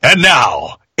And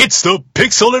now, it's the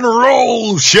Pixel and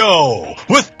Roll Show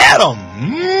with Adam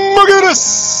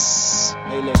McGinnis.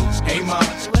 Hey ladies, hey mom,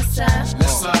 What's up?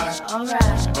 let's slide.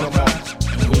 Alright. Come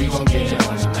on, we gon' get it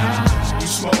on tonight. You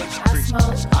smoke, I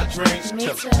smoke. I drink, Me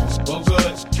too. well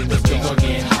good, because we gon'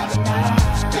 get hot tonight.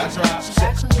 Got drops,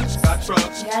 Got clues. got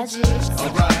trucks, Got G's.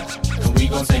 alright, and we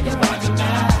gon' take a ride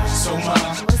tonight. So mom,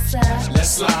 What's up?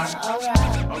 let's slide.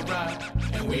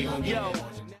 Alright. And we gon' get it on tonight.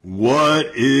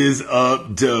 What is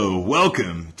up, Doe?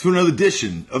 Welcome to another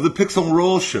edition of the Pixel and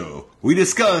Roll Show. We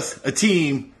discuss a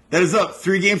team that is up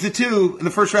 3-2 in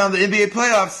the first round of the NBA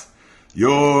playoffs.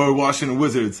 Your Washington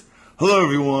Wizards. Hello,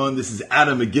 everyone. This is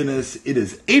Adam McGinnis. It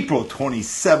is April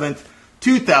 27th,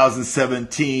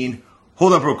 2017.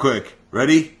 Hold up real quick.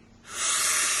 Ready?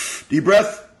 Deep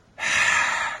breath.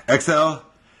 Exhale.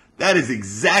 That is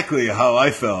exactly how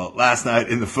I felt last night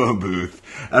in the phone booth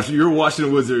after your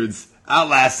Washington Wizards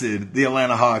outlasted the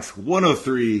Atlanta Hawks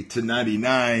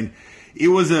 103-99. It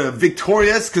was a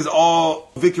victorious, because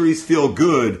all victories feel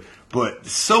good, but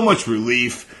so much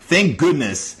relief. Thank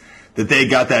goodness that they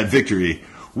got that victory.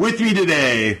 With me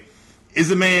today is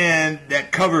a man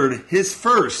that covered his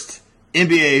first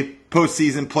NBA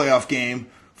postseason playoff game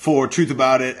for Truth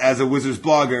About It as a Wizards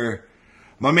blogger,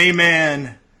 my main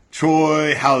man,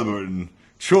 Troy Halliburton.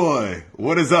 Troy,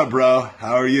 what is up, bro?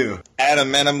 How are you? Adam,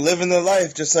 man, I'm living the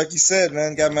life, just like you said,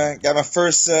 man. Got my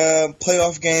first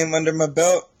playoff game under my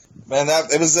belt. Man,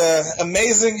 it was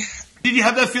amazing. Did you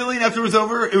have that feeling after it was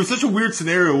over? It was such a weird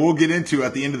scenario we'll get into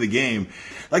at the end of the game.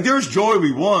 Like, there was joy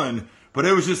we won, but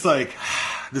it was just like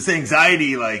this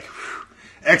anxiety, like,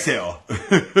 exhale.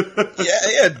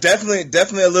 Yeah,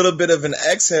 definitely a little bit of an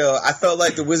exhale. I felt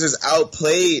like the Wizards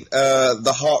outplayed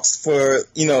the Hawks for,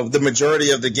 the majority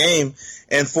of the game.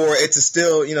 And for it to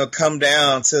still, come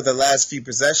down to the last few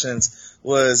possessions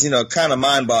was, kind of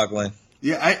mind-boggling.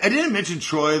 Yeah, I didn't mention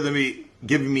Troy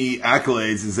giving me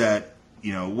accolades is that,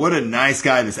 what a nice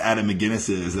guy this Adam McGinnis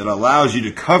is that allows you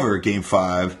to cover Game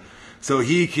 5 so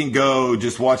he can go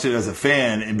just watch it as a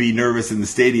fan and be nervous in the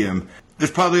stadium.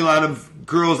 There's probably a lot of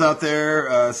girls out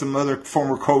there, some other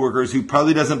former coworkers who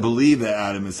probably doesn't believe that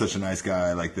Adam is such a nice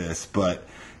guy like this, but...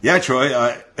 Yeah, Troy.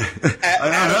 I did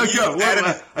you a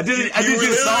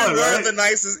solid, right? The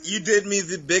nicest. You did me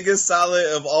the biggest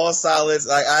solid of all solids.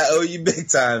 Like, I owe you big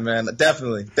time, man.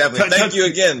 Definitely. Thank you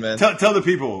again, man. Tell the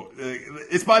people,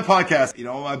 it's my podcast.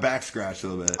 My back scratched a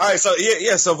little bit. All right, so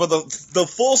yeah. So for the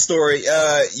full story,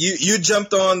 you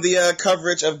jumped on the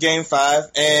coverage of Game 5,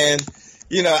 and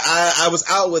I was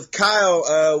out with Kyle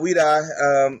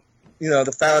Weedai,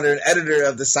 the founder and editor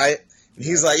of the site.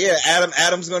 He's like, yeah,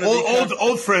 Adam's going to be...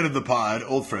 Old friend of the pod.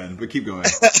 Old friend, but keep going.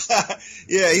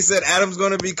 Yeah, he said Adam's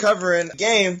going to be covering the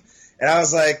game. And I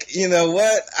was like, you know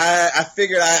what? I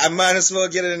figured I might as well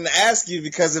get in and ask you,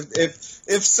 because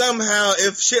if somehow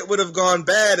shit would have gone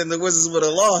bad and the Wizards would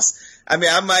have lost, I mean,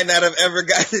 I might not have ever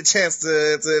gotten a chance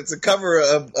to cover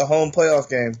a home playoff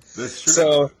game. That's true.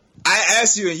 So I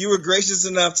asked you, and you were gracious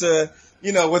enough to,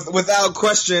 without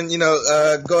question,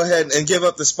 go ahead and give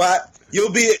up the spot.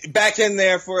 You'll be back in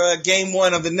there for Game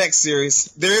 1 of the next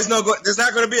series. There's not going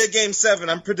to be a Game 7.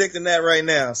 I'm predicting that right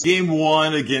now. Game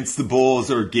 1 against the Bulls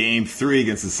or Game 3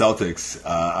 against the Celtics.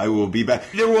 I will be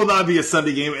back. There will not be a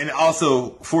Sunday game, and also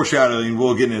foreshadowing,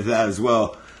 we'll get into that as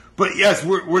well. But yes,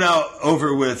 we're now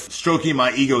over with stroking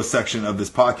my ego section of this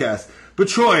podcast. But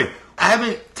Troy, I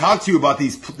haven't talked to you about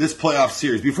this playoff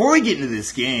series. Before we get into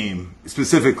this game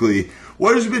specifically,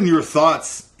 what has been your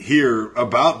thoughts here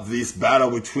about this battle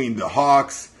between the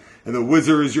Hawks and the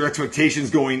Wizards, your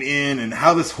expectations going in, and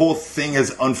how this whole thing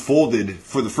has unfolded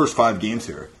for the first 5 games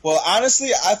here? Well, honestly,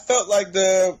 I felt like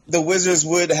the Wizards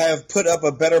would have put up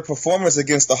a better performance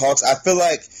against the Hawks. I feel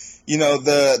like,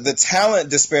 the talent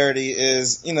disparity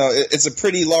is, it's a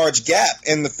pretty large gap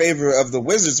in the favor of the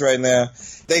Wizards right now.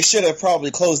 They should have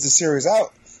probably closed the series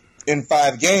out in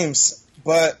 5 games,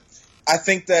 but I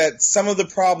think that some of the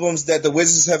problems that the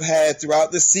Wizards have had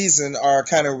throughout the season are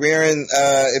kind of rearing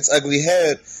its ugly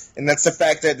head, and that's the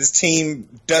fact that this team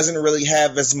doesn't really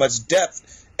have as much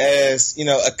depth as,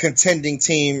 a contending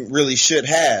team really should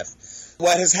have.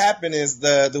 What has happened is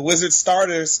the Wizards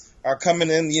starters are coming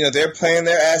in, they're playing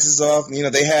their asses off.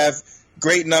 They have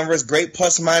great numbers, great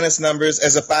plus-minus numbers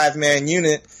as a 5-man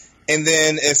unit. And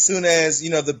then as soon as,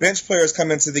 the bench players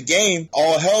come into the game,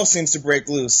 all hell seems to break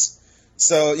loose.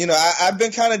 So, I've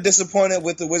been kind of disappointed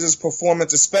with the Wizards'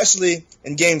 performance, especially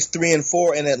in games 3 and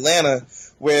 4 in Atlanta,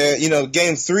 where,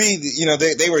 game 3,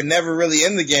 they were never really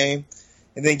in the game.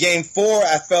 And then game 4,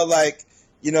 I felt like,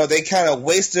 they kind of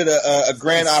wasted a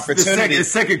grand opportunity. The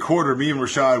second quarter, me and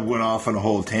Rashad went off on a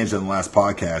whole tangent in the last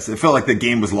podcast. It felt like the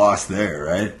game was lost there,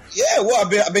 right? Yeah, well,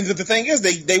 I mean, the thing is,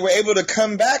 they were able to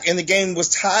come back, and the game was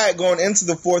tied going into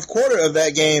the fourth quarter of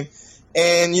that game,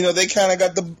 and they kind of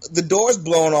got the doors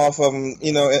blown off of them,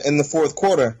 in the fourth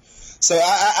quarter. So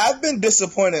I've been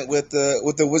disappointed with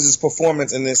the Wizards'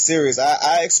 performance in this series.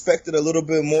 I expected a little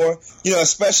bit more,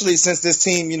 especially since this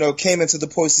team, came into the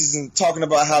postseason talking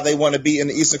about how they want to be in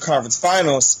the Eastern Conference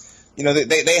Finals.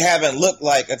 They haven't looked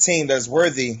like a team that's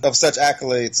worthy of such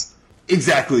accolades.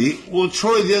 Exactly. Well,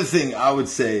 Troy, the other thing I would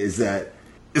say is that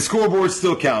the scoreboard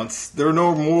still counts. There are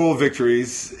no moral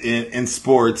victories in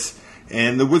sports,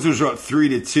 and the Wizards are up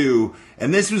 3-2.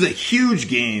 And this was a huge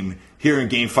game here in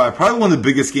Game 5. Probably one of the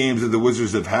biggest games that the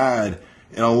Wizards have had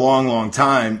in a long, long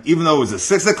time, even though it was a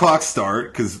 6 o'clock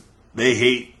start because they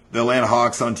hate the Atlanta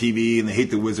Hawks on TV and they hate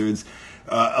the Wizards.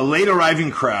 A late arriving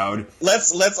crowd.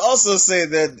 Let's also say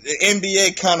that the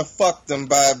NBA kind of fucked them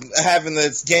by having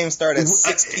the game start at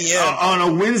 6 p.m. On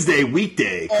a Wednesday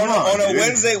weekday. On a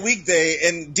Wednesday weekday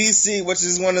in DC, which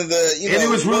is one of the and it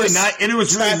was really nice. And it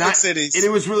was really nice. Cities. And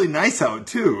it was really nice out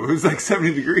too. It was like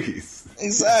 70 degrees.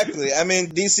 Exactly. I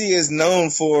mean, DC is known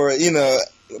for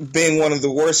being one of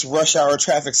the worst rush hour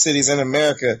traffic cities in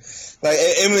America. Like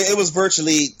it was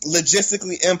virtually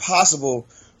logistically impossible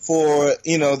for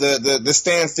the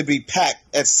stands to be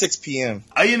packed at 6 p.m.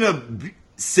 I ended up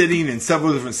sitting in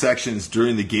several different sections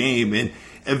during the game, and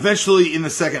eventually in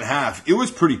the second half, it was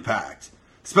pretty packed,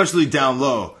 especially down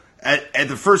low. At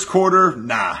the first quarter,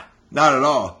 nah, not at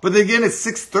all. But then again, it's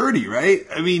 6:30, right?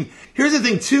 I mean, here's the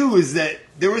thing too: is that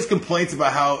there was complaints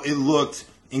about how it looked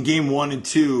in Game 1 and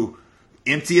 2.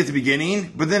 Empty at the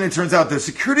beginning, but then it turns out the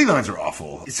security lines are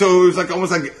awful. So it was like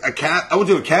almost like a Cap. I went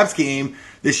to a Caps game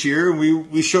this year, and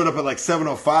we showed up at like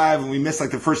 7:05, and we missed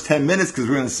like the first 10 minutes because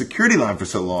we were in the security line for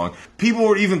so long. People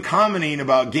were even commenting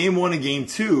about Game 1 and Game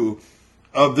 2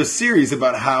 of the series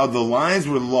about how the lines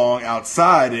were long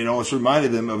outside, and it almost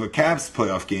reminded them of a Caps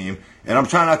playoff game. And I'm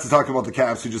trying not to talk about the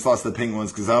Caps who just lost the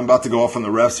Penguins because I'm about to go off on the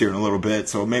refs here in a little bit,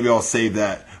 so maybe I'll save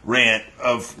that rant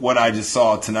of what I just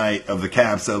saw tonight of the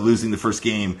Caps losing the first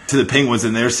game to the Penguins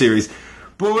in their series.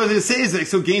 But what I say is,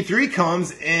 so Game 3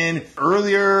 comes, and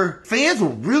earlier, fans were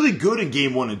really good in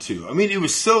Game 1 and 2. I mean, it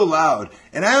was so loud.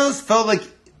 And I always felt like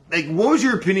what was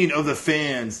your opinion of the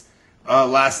fans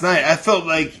last night? I felt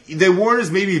like they weren't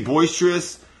as maybe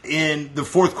boisterous in the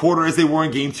fourth quarter as they were in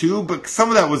Game 2, but some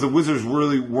of that was the Wizards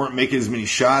really weren't making as many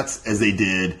shots as they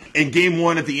did. In Game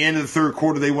 1, at the end of the third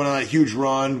quarter, they went on that huge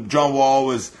run. John Wall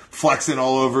was flexing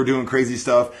all over, doing crazy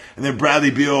stuff. And then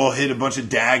Bradley Beal hit a bunch of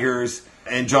daggers,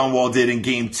 and John Wall did in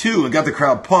Game 2, and got the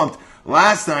crowd pumped.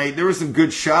 Last night, there were some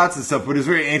good shots and stuff, but it was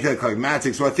very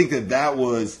anticlimactic, so I think that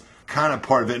was kind of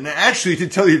part of it. And actually, to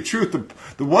tell you the truth,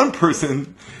 the one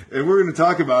person, and we're going to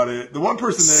talk about it, the one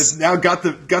person that has now got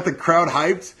the crowd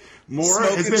hyped more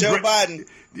has been Joe Biden.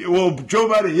 Well, Joe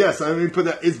Biden, yes. I mean,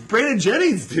 it's Brandon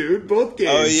Jennings, dude. Both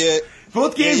games. Oh yeah.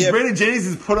 Both games, Yeah. Brandon Jennings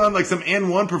has put on like some and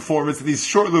one performance in these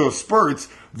short little spurts.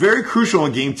 Very crucial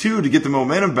in Game 2 to get the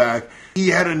momentum back. He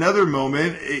had another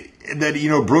moment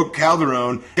that broke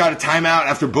Calderon. Got a timeout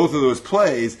after both of those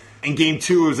plays. In Game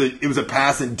 2, it was a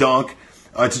pass and dunk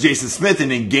to Jason Smith, and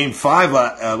in Game 5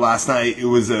 last night, it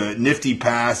was a nifty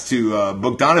pass to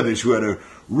Bogdanovic, who had a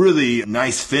really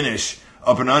nice finish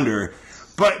up and under.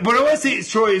 But what I want to say,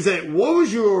 Troy, is that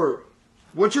what's your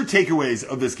takeaways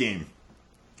of this game?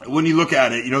 When you look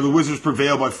at it, the Wizards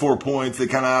prevailed by 4 points. They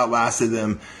kind of outlasted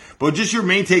them. But just your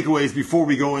main takeaways before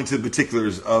we go into the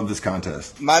particulars of this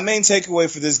contest. My main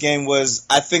takeaway for this game was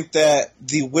I think that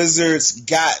the Wizards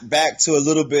got back to a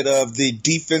little bit of the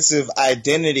defensive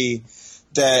identity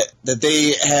that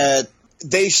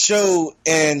they showed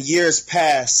in years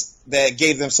past that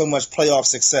gave them so much playoff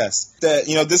success. That,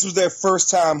 this was their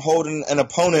first time holding an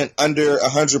opponent under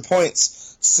 100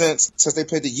 points since they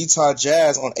played the Utah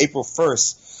Jazz on April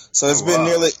 1st. So it's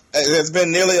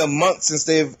been nearly a month since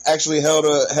they've actually held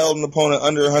an opponent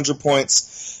under 100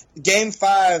 points. Game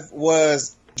 5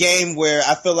 was a game where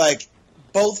I feel like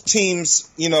both teams,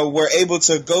 were able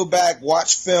to go back,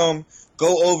 watch film,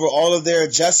 go over all of their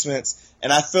adjustments,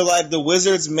 and I feel like the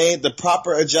Wizards made the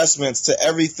proper adjustments to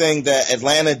everything that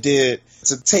Atlanta did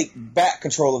to take back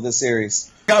control of the series.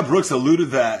 Scott Brooks alluded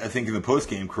to that, I think, in the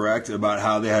postgame, correct? About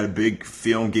how they had a big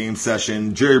film game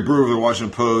session. Jerry Brewer of the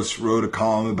Washington Post wrote a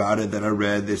column about it that I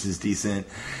read. This is decent.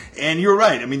 And you're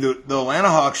right. I mean, the Atlanta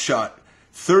Hawks shot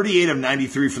 38 of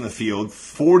 93 from the field,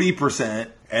 40%,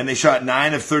 and they shot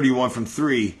 9 of 31 from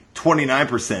 3,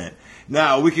 29%.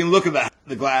 Now, we can look at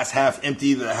the glass half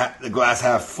empty, the glass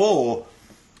half full,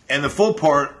 and the full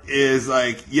part is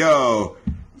like,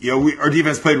 our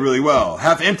defense played really well.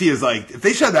 Half empty is like, if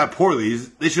they shot that poorly,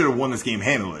 they should have won this game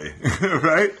handily,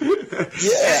 right?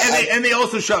 Yeah. And they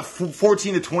also shot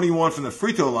 14 to 21 from the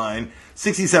free throw line,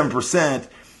 67%.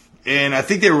 And I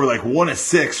think they were like 1 of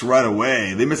 6 right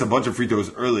away. They missed a bunch of free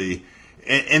throws early.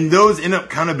 And those end up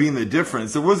kind of being the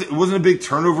difference. It wasn't a big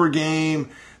turnover game.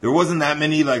 There wasn't that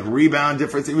many like rebound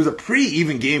difference. It was a pretty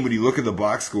even game when you look at the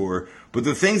box score. But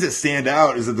the things that stand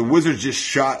out is that the Wizards just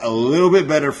shot a little bit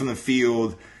better from the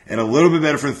field and a little bit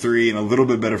better from 3 and a little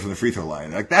bit better from the free throw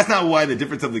line. Like, that's not why the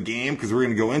difference of the game, because we're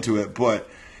going to go into it, but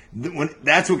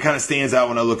that's what kind of stands out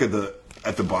when I look at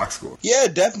the box score. Yeah,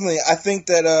 definitely. I think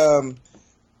that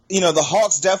the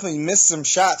Hawks definitely missed some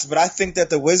shots, but I think that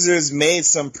the Wizards made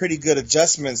some pretty good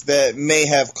adjustments that may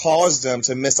have caused them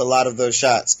to miss a lot of those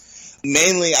shots.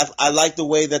 Mainly, I like the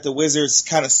way that the Wizards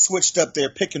kind of switched up their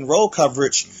pick and roll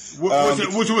coverage,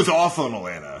 which was awful in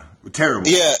Atlanta. Terrible.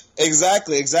 Yeah,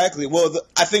 exactly. Well,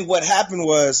 I think what happened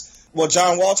was,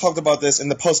 John Wall talked about this in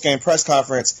the post-game press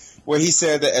conference, where he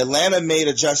said that Atlanta made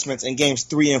adjustments in games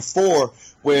 3 and 4,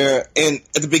 where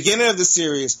at the beginning of the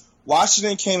series,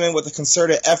 Washington came in with a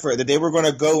concerted effort that they were going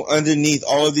to go underneath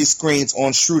all of these screens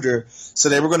on Schroeder, so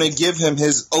they were going to give him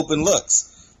his open looks.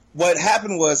 What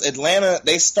happened was Atlanta,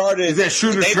 they started... Is that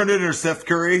Schroeder turned into Steph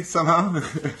Curry somehow?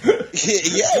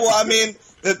 Yeah, well, I mean,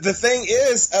 the thing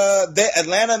is that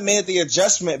Atlanta made the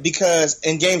adjustment because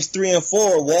in games 3 and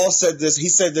 4, Wall said this. He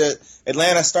said that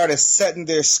Atlanta started setting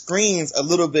their screens a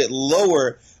little bit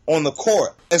lower on the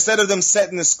court. Instead of them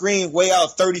setting the screen way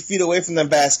out 30 feet away from the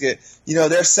basket,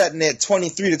 they're setting it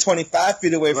 23 to 25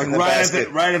 feet away from the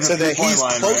basket. Right at the three-point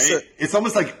line, closer. Right? It's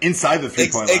almost like inside the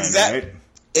three-point line, right?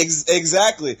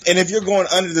 Exactly. And if you're going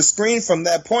under the screen from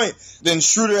that point, then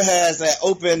Schroeder has that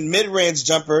open mid-range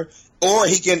jumper, or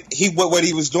what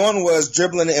he was doing was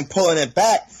dribbling it and pulling it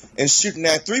back and shooting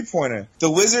that three-pointer. The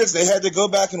Wizards, they had to go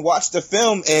back and watch the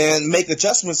film and make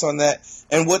adjustments on that.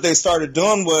 And what they started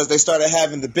doing was they started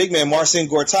having the big man, Marcin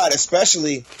Gortat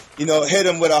especially, hit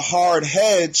him with a hard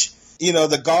hedge.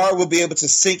 The guard would be able to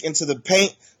sink into the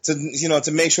paint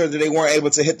to make sure that they weren't able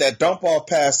to hit that dump off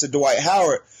pass to Dwight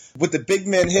Howard. With the big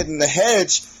men hitting the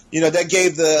hedge, that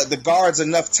gave the guards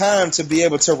enough time to be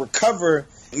able to recover,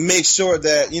 make sure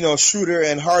that, Schroeder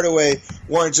and Hardaway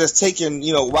weren't just taking,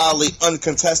 wildly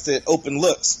uncontested open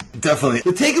looks. Definitely.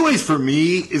 The takeaways for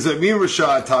me is that me and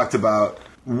Rashad talked about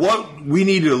what we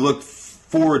needed to look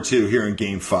forward to here in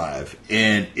Game 5.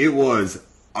 And it was,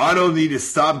 Otto needed to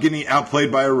stop getting outplayed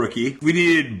by a rookie. We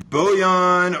needed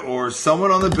Bojan or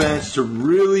someone on the bench to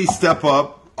really step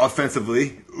up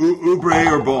offensively.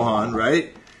 Oubre or Bojan,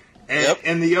 right?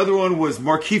 And the other one was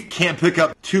Markieff can't pick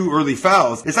up 2 early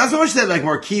fouls. It's not so much that like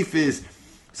Markieff is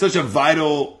such a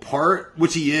vital part,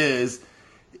 which he is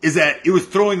that it was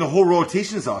throwing the whole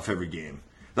rotations off every game.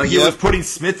 Like he was putting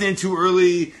Smith in too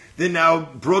early. Then now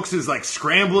Brooks is like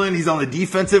scrambling. He's on the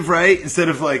defensive, right? Instead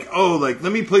of like, let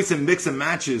me play some mix and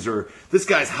matches, or this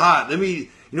guy's hot. Let me,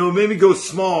 maybe go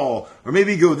small, or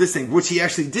maybe go this thing, which he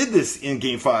actually did this in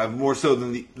Game 5 more so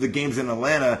than the games in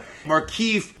Atlanta.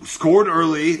 Markieff scored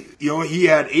early. He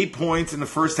had 8 points in the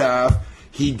first half.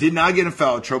 He did not get in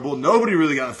foul trouble. Nobody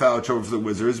really got in foul trouble for the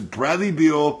Wizards. Bradley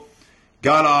Beal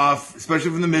got off,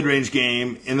 especially from the mid-range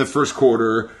game in the first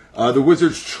quarter. The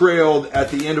Wizards trailed at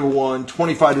the end of one,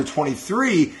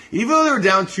 25-23. Even though they were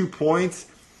down 2 points,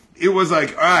 it was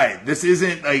like, all right, this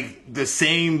isn't like the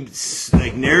same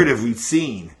like narrative we've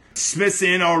seen. Smith's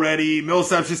in already.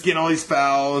 Millsap's just getting all these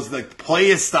fouls. Like, play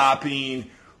is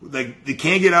stopping. Like, they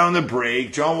can't get out on the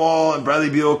break. John Wall and Bradley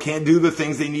Beal can't do the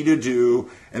things they need to do.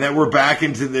 And that we're back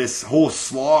into this whole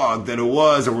slog that it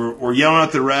was. Or we're yelling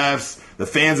at the refs. The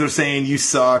fans are saying, you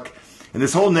suck. And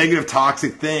this whole negative,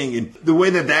 toxic thing. And the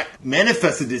way that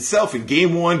manifested itself in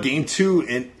Game 1, Game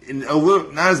 2, and a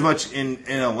little, not as much in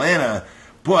Atlanta.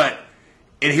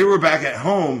 And here we're back at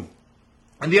home.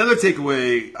 And the other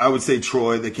takeaway, I would say,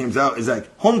 Troy, that came out is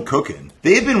like home cooking.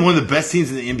 They have been one of the best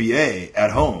teams in the NBA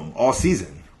at home all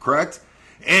season, correct?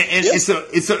 And so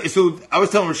I was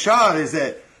telling Rashad is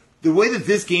that the way that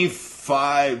this Game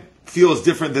 5 feels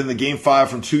different than the Game 5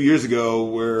 from 2 years ago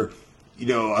where,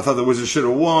 I thought the Wizards should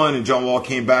have won and John Wall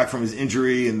came back from his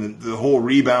injury and the whole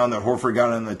rebound that Horford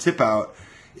got on the tip out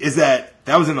is that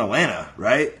was in Atlanta,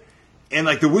 right? And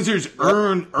like the Wizards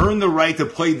earned the right to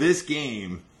play this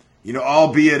game,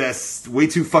 albeit at way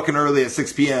too fucking early at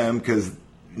 6 p.m. because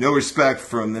no respect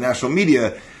from the national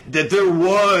media. That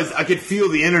I could feel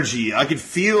the energy. I could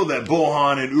feel that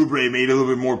Bojan and Oubre made a little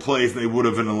bit more plays than they would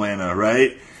have in Atlanta,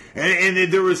 right?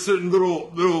 And there was certain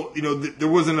little, there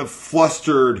wasn't a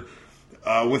flustered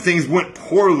when things went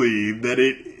poorly that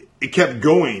it kept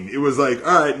going. It was like,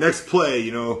 all right, next play,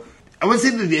 I wouldn't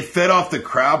say that they fed off the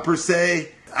crowd per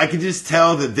se. I could just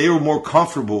tell that they were more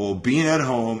comfortable being at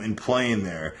home and playing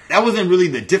there. That wasn't really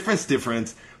the difference,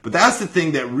 but that's the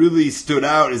thing that really stood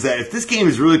out is that if this game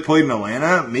is really played in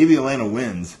Atlanta, maybe Atlanta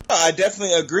wins. I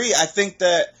definitely agree. I think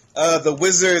that the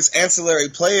Wizards' ancillary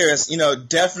players,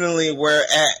 definitely were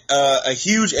at a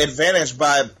huge advantage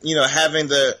by, having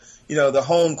the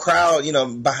home crowd,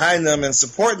 behind them and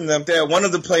supporting them. There, one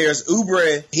of the players,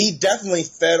 Oubre, he definitely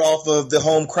fed off of the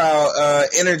home crowd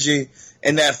energy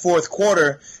in that fourth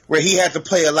quarter, where he had to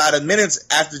play a lot of minutes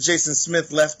after Jason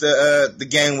Smith left the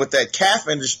game with that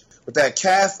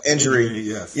calf injury.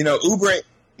 Yes. Oubre.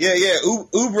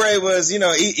 Oubre was,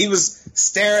 he was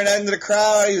staring into the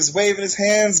crowd. He was waving his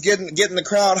hands, getting the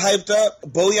crowd hyped up.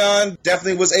 Bojan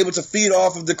definitely was able to feed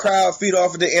off of the crowd, feed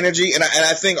off of the energy, and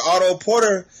I think Otto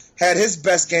Porter had his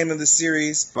best game of the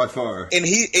series by far, and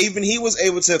he was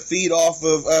able to feed off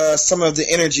of some of the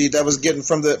energy that was getting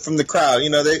from the crowd.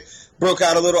 They broke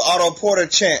out a little Otto Porter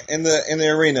chant in the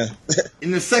arena. In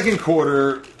the second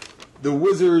quarter, the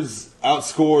Wizards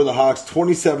outscore the Hawks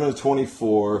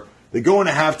 27-24. They go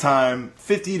into halftime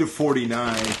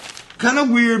 50-49. Kind of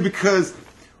weird because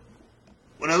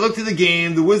when I looked at the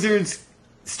game, the Wizards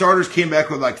starters came back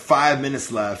with like 5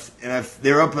 minutes left, and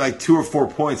they were up like 2 or 4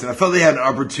 points, and I felt they had an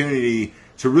opportunity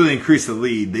to really increase the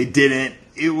lead. They didn't.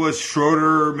 It was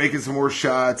Schroeder making some more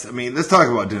shots. I mean, let's talk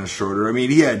about Dennis Schroeder. I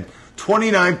mean, he had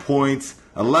 29 points,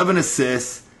 11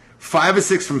 assists, 5 of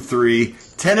 6 from 3,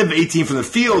 10 of 18 from the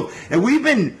field, and we've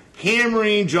been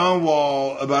hammering John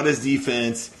Wall about his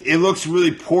defense. It looks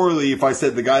really poorly if I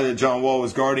said the guy that John Wall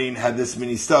was guarding had this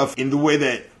many stuff in the way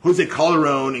that Jose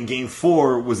Calderon in Game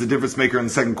 4 was the difference maker in the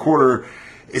second quarter.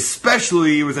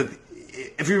 Especially,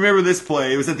 if you remember this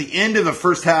play, it was at the end of the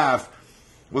first half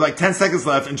with like 10 seconds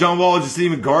left, and John Wall just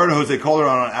didn't even guard Jose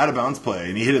Calderon on an out-of-bounds play,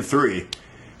 and he hit a 3.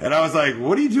 And I was like,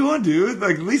 what are you doing, dude?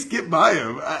 Like, at least get by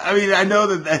him. I mean, I know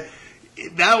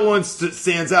that one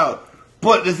stands out.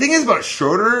 But the thing is about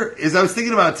Schroeder is I was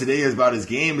thinking about today about his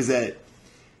game is that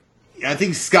I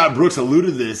think Scott Brooks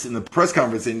alluded to this in the press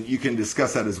conference, and you can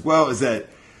discuss that as well, is that,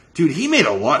 dude, he made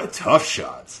a lot of tough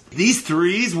shots. These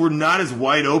threes were not as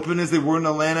wide open as they were in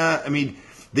Atlanta. I mean,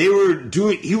 he would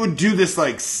do this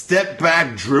like step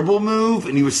back dribble move,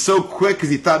 and he was so quick because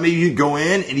he thought maybe he'd go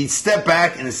in, and he'd step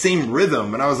back in the same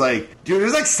rhythm. And I was like, dude, it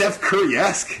was like Steph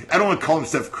Curry-esque. I don't want to call him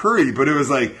Steph Curry, but it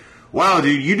was like, wow,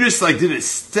 dude, you just like did a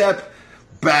step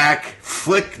back,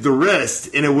 flick the wrist,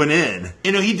 and it went in.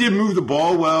 He did move the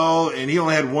ball well, and he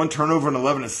only had 1 turnover and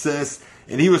 11 assists,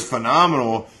 and he was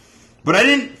phenomenal. But I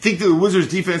didn't think that the Wizards'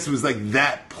 defense was like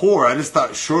that poor. I just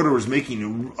thought Schroeder was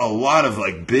making a lot of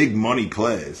like big money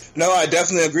plays. No, I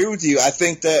definitely agree with you. I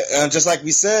think that just like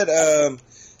we said,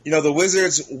 the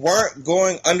Wizards weren't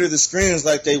going under the screens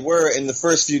like they were in the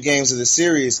first few games of the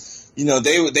series.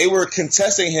 They were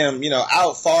contesting him,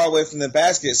 out far away from the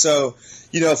basket. So,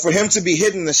 for him to be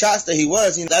hitting the shots that he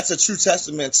was, that's a true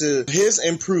testament to his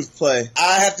improved play.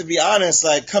 I have to be honest,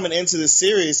 like coming into the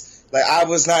series, like I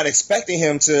was not expecting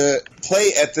him to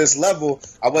play at this level.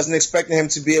 I wasn't expecting him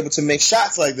to be able to make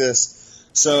shots like this.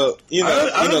 So,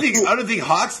 I don't think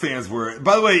Hawks fans were.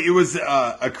 By the way, it was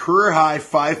a career high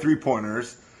 5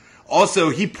 3-pointers. Also,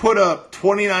 he put up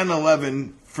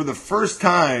 29-11 for the first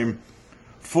time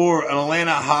for an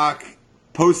Atlanta Hawk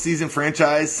postseason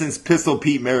franchise since Pistol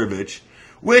Pete Maravich.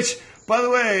 Which, by the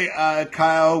way,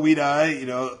 Kyle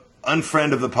Weedeye,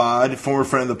 unfriend of the pod, former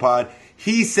friend of the pod,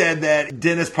 he said that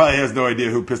Dennis probably has no idea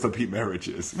who Pistol Pete Maravich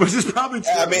is, which is probably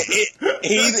true. I mean,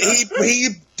 he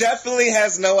definitely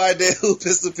has no idea who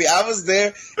Pistol Pete. I was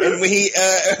there, and when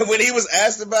he was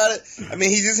asked about it, I mean,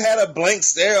 he just had a blank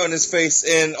stare on his face,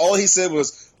 and all he said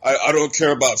was, I don't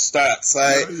care about stats.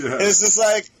 Like, It's just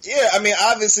like, I mean,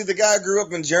 obviously the guy grew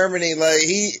up in Germany. Like,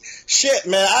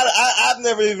 man, I've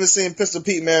never even seen Pistol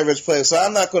Pete Maravich play, so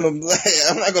I'm not gonna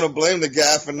blame the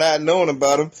guy for not knowing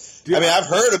about him. Dude, I mean, I've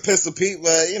heard of Pistol Pete,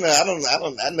 but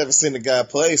I've never seen the guy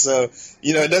play, so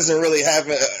it doesn't really have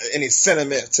any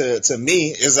sentiment to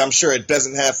me, as I'm sure it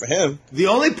doesn't have for him. The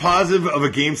only positive of a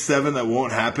Game 7 that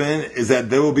won't happen is that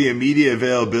there will be a media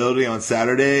availability on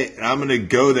Saturday, and I'm going to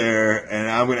go there, and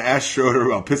I'm going to ask Schroeder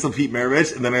about Pistol Pete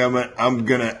Maravich, and then I'm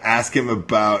going to ask him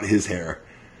about his hair.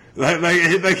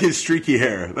 Like his streaky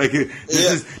hair. Like,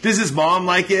 does his mom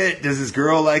like it? Does his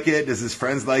girl like it? Does his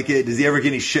friends like it? Does he ever get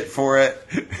any shit for it?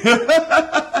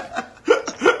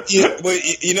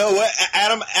 But you know what,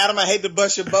 Adam, I hate to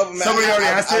bust your bubble, man. Somebody already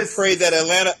asked this. I pray that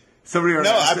Atlanta. Somebody already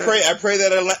asked this. I pray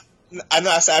that Atlanta.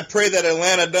 I pray that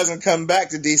Atlanta doesn't come back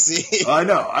to DC. I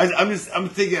know. I'm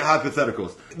thinking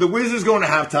hypotheticals. The Wizards going to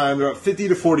halftime. They're up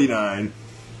 50-49.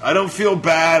 I don't feel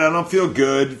bad. I don't feel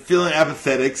good. Feeling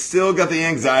apathetic. Still got the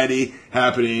anxiety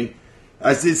happening.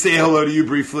 I did say hello to you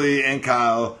briefly and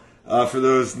Kyle, for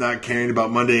those not caring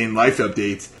about mundane life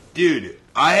updates. Dude,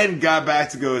 I hadn't got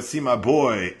back to go see my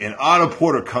boy, and Otto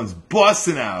Porter comes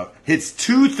busting out, hits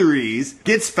 2 threes,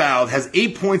 gets fouled, has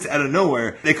 8 points out of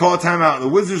nowhere. They call a timeout, and the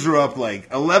Wizards are up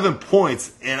like 11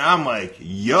 points, and I'm like,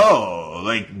 yo,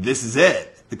 like, this is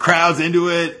it. The crowd's into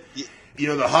it. You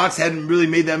know, the Hawks hadn't really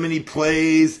made that many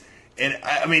plays, and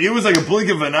I mean, it was like a blink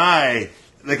of an eye.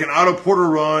 Like an Otto Porter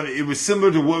run, it was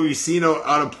similar to what we've seen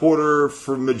Otto Porter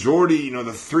for majority, you know,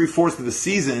 the 3/4 of the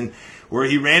season, where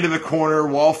he ran to the corner,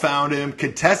 Wall found him,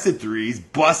 contested threes,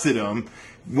 busted him,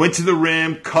 went to the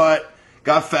rim, cut,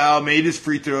 got fouled, made his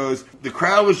free throws. The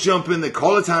crowd was jumping. They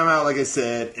called a timeout, like I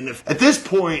said. And at this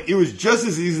point, it was just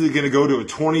as easily going to go to a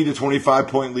 20 to 25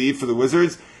 point lead for the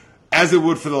Wizards as it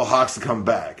would for the Hawks to come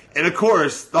back. And of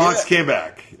course, the Hawks came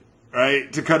back.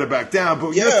 Right, to cut it back down.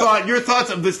 But your thoughts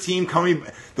of this team coming,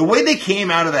 the way they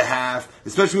came out of the half,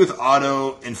 especially with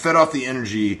Otto and fed off the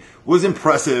energy, was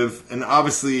impressive. And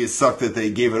obviously, it sucked that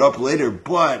they gave it up later,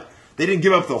 but they didn't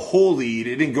give up the whole lead.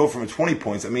 It didn't go from 20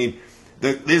 points. I mean,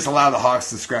 they just allowed the Hawks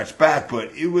to scratch back,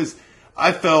 but it was,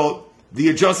 I felt the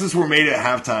adjustments were made at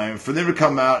halftime for them to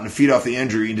come out and feed off the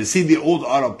injury and to see the old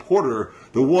Otto Porter,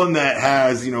 the one that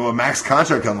has, you know, a max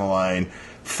contract on the line,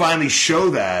 finally show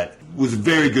that. Was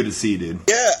very good to see, dude.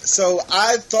 Yeah, so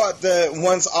I thought that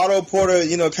once Otto Porter,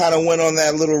 you know, kind of went on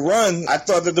that little run, I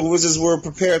thought that the Wizards were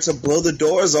prepared to blow the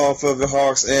doors off of the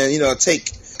Hawks and, you know,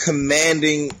 take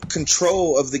commanding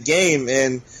control of the game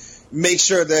and make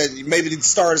sure that maybe the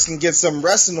starters can get some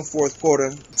rest in the fourth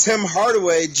quarter. Tim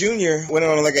Hardaway Jr. went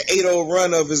on like an 8-0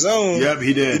 run of his own. Yep,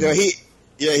 he did. You know,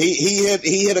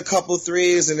 he hit a couple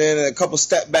threes and then a couple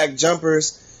step back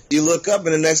jumpers. You look up,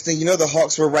 and the next thing you know, the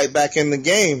Hawks were right back in the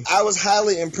game. I was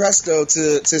highly impressed, though,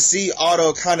 to see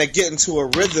Otto kind of get into a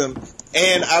rhythm.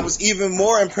 And I was even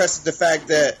more impressed with the fact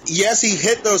that, yes, he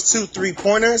hit those 2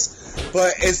 3-pointers,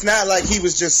 but it's not like he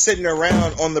was just sitting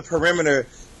around on the perimeter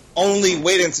only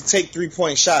waiting to take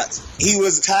 3-point shots. He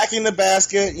was attacking the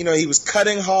basket. You know, he was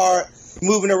cutting hard,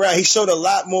 moving around. He showed a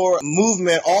lot more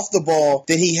movement off the ball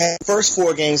than he had first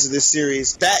 4 games of this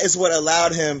series. That is what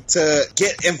allowed him to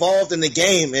get involved in the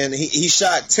game, and he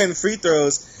shot 10 free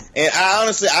throws. And I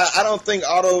honestly don't think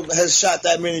Otto has shot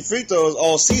that many free throws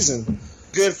all season.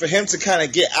 Good for him to kind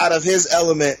of get out of his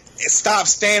element and stop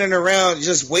standing around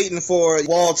just waiting for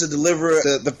Wall to deliver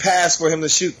the pass for him to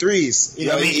shoot threes. You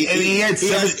know, he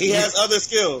has other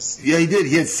skills. Yeah, he did.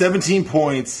 He had 17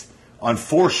 points on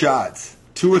 4 shots.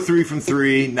 2 or 3 from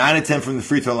 3, 9 and 10 from the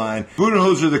free throw line.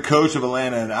 Budenholzer, the coach of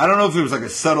Atlanta, and I don't know if it was like a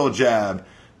subtle jab,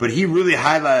 but he really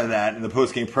highlighted that in the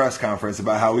post-game press conference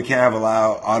about how we can't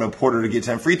allow Otto Porter to get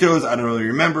 10 free throws. I don't really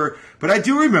remember, but I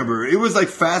do remember. It was like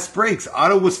fast breaks.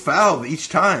 Otto was fouled each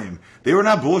time. They were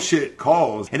not bullshit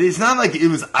calls. And it's not like it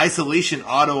was isolation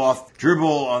Otto off dribble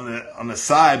on the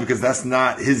side, because that's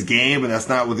not his game and that's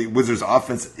not what the Wizards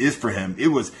offense is for him. It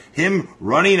was him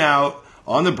running out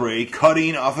on the break,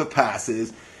 cutting off of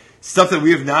passes, stuff that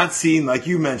we have not seen, like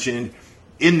you mentioned,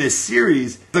 in this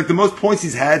series. Like the most points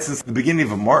he's had since the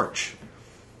beginning of March,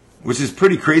 which is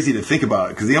pretty crazy to think about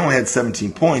because he only had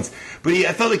 17 points. But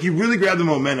I felt like he really grabbed the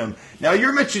momentum. Now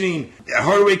you're mentioning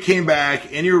Hardaway came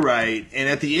back, and you're right. And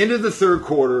at the end of the third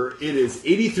quarter, it is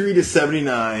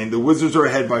 83-79. The Wizards are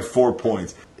ahead by 4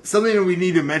 points. Something that we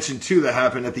need to mention too that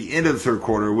happened at the end of the third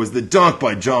quarter was the dunk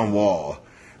by John Wall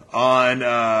on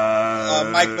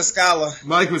Mike Muscala.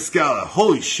 Mike Muscala.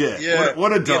 Holy shit. Yeah.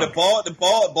 What a dunk. Yeah, the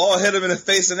ball hit him in the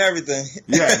face and everything.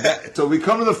 So we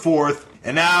come to the fourth,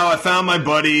 and now I found my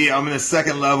buddy. I'm in the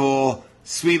second level,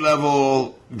 suite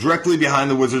level, directly behind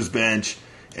the Wizards bench,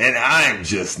 and I'm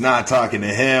just not talking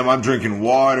to him. I'm drinking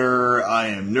water. I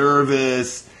am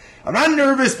nervous. I'm not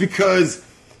nervous because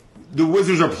the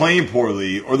Wizards are playing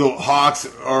poorly or the Hawks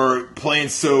are playing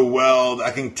so well.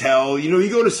 I can tell. You know, you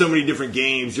go to so many different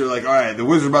games, you're like, all right, the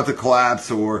Wizards are about to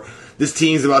collapse, or this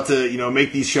team's about to, you know,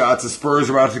 make these shots. The Spurs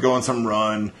are about to go on some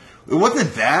run. It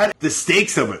wasn't that. The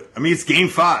stakes of it. I mean, it's Game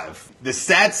 5. The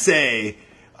stats say,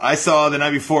 I saw the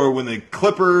night before when the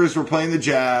Clippers were playing the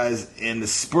Jazz and the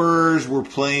Spurs were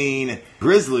playing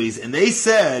Grizzlies, and they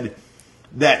said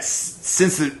that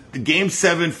since the Game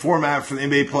 7 format for the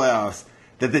NBA playoffs,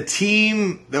 that the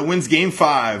team that wins Game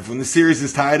 5, when the series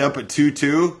is tied up at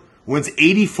 2-2, wins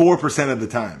 84% of the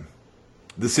time.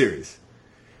 The series.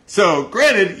 So,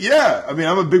 granted, yeah, I mean,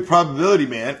 I'm a big probability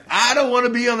man. I don't want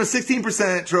to be on the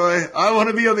 16%, Troy. I want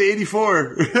to be on the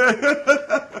 84.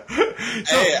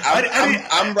 Hey,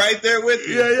 I'm right there with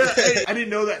you. Yeah. I didn't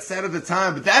know that stat at the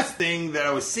time, but that's the thing that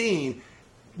I was seeing.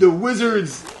 The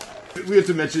Wizards, We have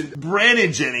to mention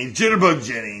Brandon Jennings, Jitterbug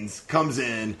Jennings, comes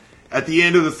in at the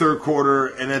end of the third quarter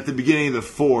and at the beginning of the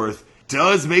fourth.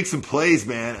 Does make some plays,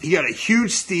 man. He got a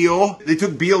huge steal. They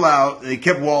took Beal out. And they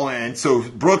kept Wall in. So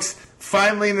Brooks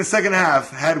finally in the second half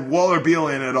had Wall or Beal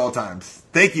in at all times.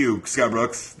 Thank you, Scott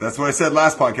Brooks. That's what I said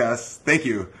last podcast. Thank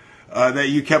you that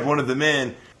you kept one of them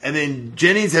in. And then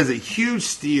Jennings has a huge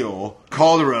steal,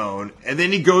 Calderon, and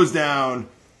then he goes down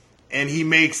and he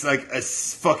makes like a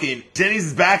fucking... Jennings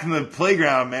is back in the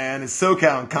playground, man, in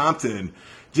SoCal and Compton.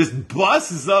 Just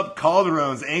busts up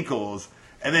Calderon's ankles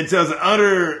and then does an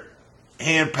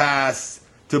underhand pass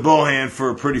to Bohan for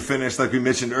a pretty finish like we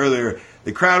mentioned earlier.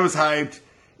 The crowd was hyped.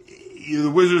 The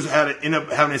Wizards end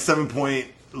up having a 7-point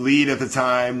lead at the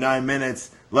time, 9 minutes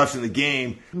left in the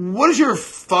game. What is your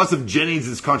thoughts of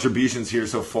Jennings' contributions here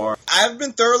so far? I've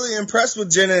been thoroughly impressed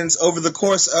with Jennings over the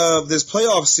course of this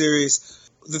playoff series.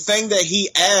 The thing that he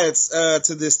adds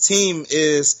to this team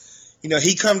is, you know,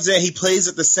 he comes in, he plays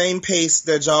at the same pace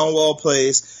that John Wall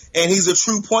plays, and he's a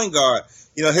true point guard.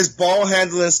 You know, his ball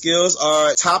handling skills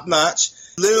are top notch.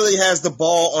 Literally has the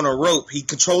ball on a rope. He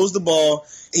controls the ball.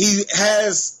 He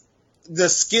has the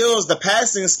skills, the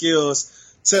passing skills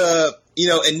to, you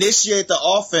know, initiate the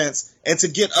offense and to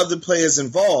get other players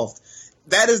involved.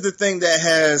 That is the thing that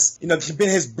has, you know, been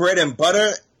his bread and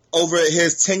butter over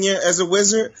his tenure as a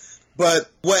Wizard. But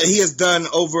what he has done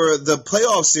over the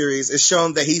playoff series is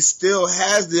shown that he still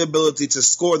has the ability to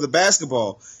score the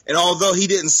basketball. And although he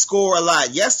didn't score a lot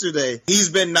yesterday, he's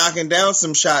been knocking down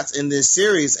some shots in this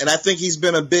series. And I think he's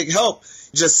been a big help.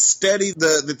 Just steady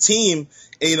the team,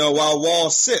 you know, while Wall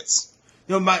sits.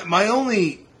 You know, my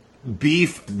only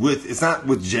beef with, it's not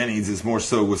with Jennings, it's more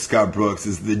so with Scott Brooks,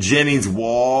 is the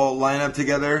Jennings-Wall lineup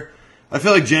together. I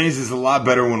feel like Jennings is a lot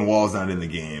better when Wall's not in the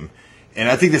game. And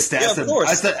I think the stats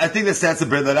I think the stats have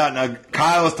bear that out. Now,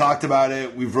 Kyle has talked about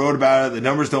it. We've wrote about it. The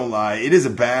numbers don't lie. It is a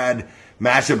bad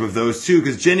matchup of those two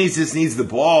because Jennings just needs the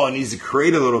ball and needs to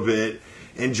create a little bit.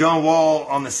 And John Wall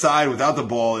on the side without the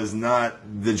ball is not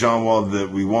the John Wall that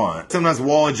we want. Sometimes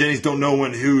Wall and Jennings don't know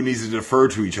who needs to defer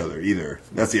to each other either.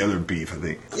 That's the other beef, I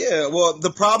think. Yeah, well,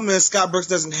 the problem is Scott Brooks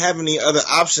doesn't have any other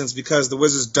options because the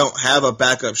Wizards don't have a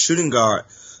backup shooting guard.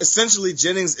 Essentially,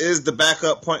 Jennings is the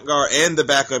backup point guard and the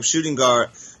backup shooting guard.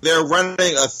 They're running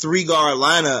a 3-guard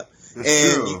lineup.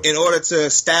 That's true. In order to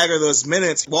stagger those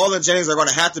minutes, Wall and Jennings are going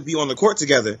to have to be on the court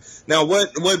together. Now,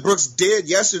 what Brooks did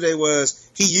yesterday was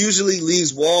he usually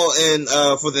leaves Wall in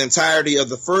for the entirety of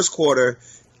the first quarter,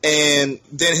 and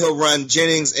then he'll run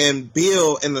Jennings and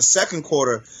Beal in the second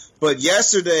quarter. But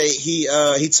yesterday, he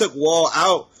took Wall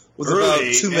out with about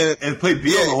 2 minutes. And played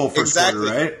Beal the whole first quarter,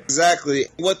 right? Exactly.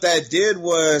 What that did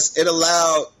was it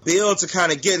allowed Beal to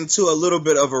kind of get into a little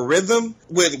bit of a rhythm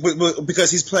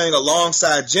because he's playing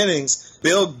alongside Jennings.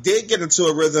 Beal did get into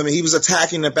a rhythm, and he was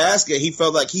attacking the basket. He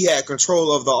felt like he had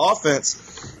control of the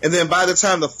offense. And then by the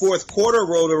time the fourth quarter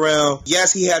rolled around,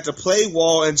 yes, he had to play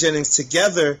Wall and Jennings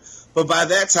together, but by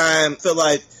that time, I feel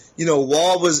like, you know,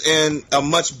 Wall was in a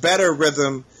much better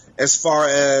rhythm as far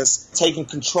as taking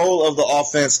control of the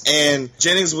offense, and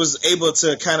Jennings was able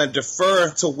to kind of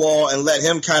defer to Wall and let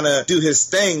him kind of do his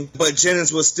thing, but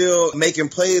Jennings was still making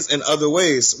plays in other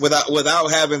ways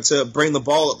without having to bring the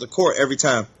ball up the court every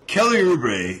time. Kelly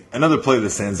Oubre, another player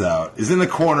that stands out, is in the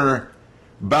corner,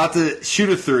 about to shoot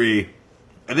a three,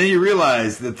 and then you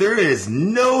realize that there is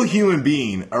no human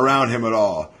being around him at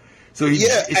all. So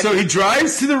he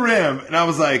drives to the rim, and I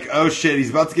was like, "Oh shit, he's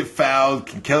about to get fouled."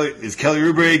 Is Kelly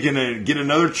Oubre gonna get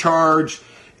another charge?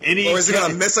 Or is he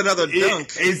gonna miss another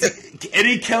dunk?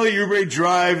 Any Kelly Oubre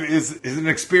drive is an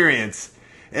experience,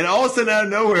 and all of a sudden, out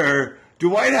of nowhere,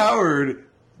 Dwight Howard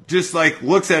just like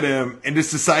looks at him and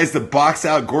just decides to box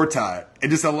out Gortat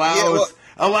and just allows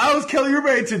Kelly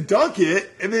Oubre to dunk it,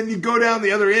 and then you go down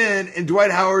the other end, and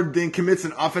Dwight Howard then commits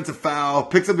an offensive foul,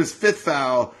 picks up his 5th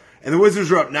foul. And the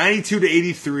Wizards are up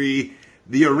 92-83.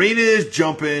 The arena is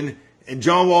jumping, and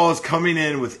John Wall is coming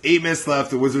in with 8 minutes left.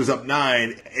 The Wizards up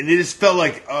 9. And it just felt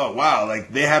like, oh, wow,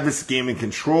 like they have this game in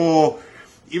control.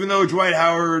 Even though Dwight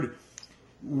Howard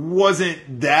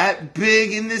wasn't that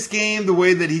big in this game, the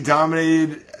way that he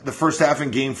dominated the first half in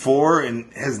Game 4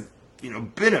 and has, you know,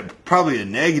 been probably a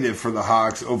negative for the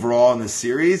Hawks overall in this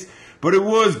series. But it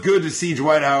was good to see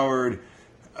Dwight Howard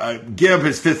get up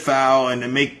his 5th foul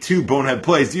and make 2 bonehead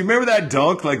plays. Do you remember that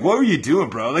dunk? Like, what were you doing,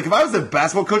 bro? Like, if I was a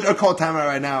basketball coach, I'd call timeout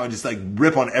right now and just, like,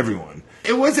 rip on everyone.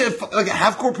 It wasn't, like, a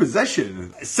half-court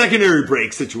possession. Secondary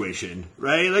break situation,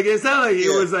 right? Like, it's not like it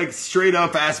was, like,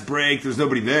 straight-up ass break. There's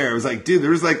nobody there. It was like, dude,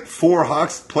 there was, like, 4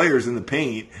 Hawks players in the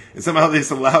paint, and somehow they just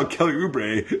allowed Kelly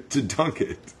Oubre to dunk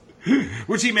it.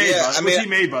 Which he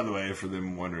made, by the way, for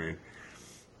them wondering.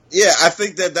 Yeah, I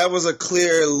think that was a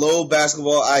clear low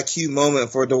basketball IQ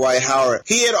moment for Dwight Howard.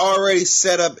 He had already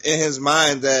set up in his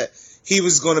mind that he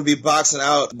was going to be boxing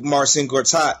out Marcin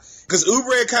Gortat. Because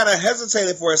Oubre kind of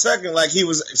hesitated for a second, like he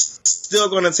was still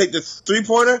going to take the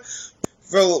three-pointer.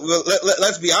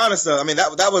 Let's be honest, though. I mean,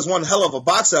 that was one hell of a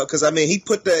box out because I mean he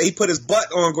put his butt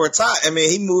on Gortat. I mean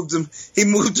he moved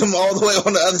him all the way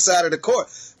on the other side of the court,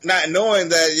 not knowing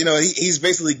that he's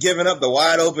basically giving up the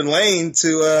wide open lane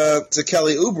to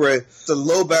Kelly Oubre. It's a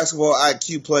low basketball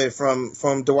IQ play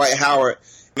from Dwight Howard.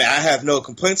 I mean, I have no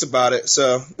complaints about it.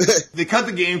 So they cut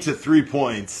the game to 3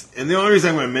 points, and the only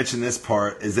reason I'm going to mention this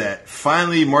part is that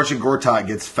finally Marcin Gortat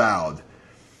gets fouled.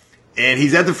 And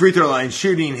he's at the free throw line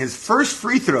shooting his first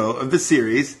free throw of the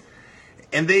series.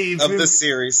 And the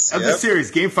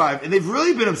series, Game 5. And they've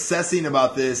really been obsessing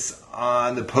about this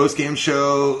on the post-game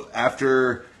show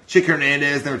after Chick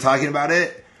Hernandez. They were talking about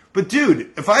it. But,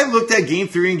 dude, if I looked at Game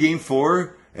 3 and Game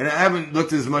 4, and I haven't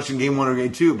looked as much in Game 1 or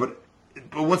Game 2, but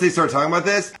once they start talking about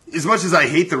this, as much as I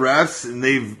hate the refs, and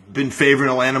they've been favoring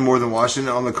Atlanta more than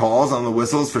Washington on the calls, on the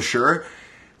whistles, for sure,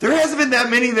 there hasn't been that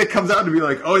many that comes out to be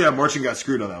like, oh yeah, Marcin got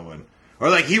screwed on that one. Or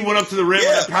like he went up to the rim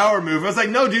with a power move. I was like,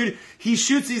 no, dude, he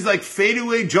shoots these like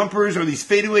fadeaway jumpers or these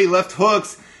fadeaway left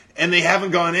hooks and they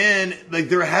haven't gone in. Like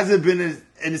there hasn't been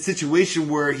in a situation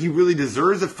where he really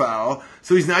deserves a foul,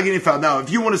 so he's not getting fouled. Now,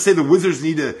 if you want to say the Wizards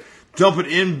need to dump it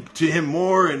in to him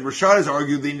more, and Rashad has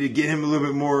argued they need to get him a little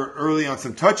bit more early on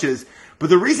some touches, but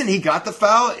the reason he got the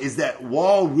foul is that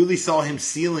Wall really saw him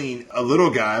sealing a little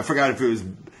guy. I forgot if it was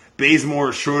Bazemore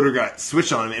or Schroeder got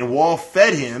switched on him, and Wall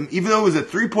fed him, even though it was a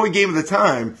 3-point game at the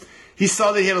time. He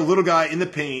saw that he had a little guy in the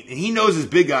paint, and he knows his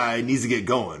big guy needs to get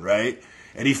going, right?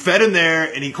 And he fed him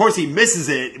there, and of course he misses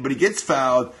it, but he gets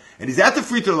fouled, and he's at the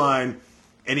free throw line,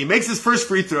 and he makes his first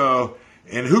free throw,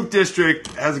 and Hoop District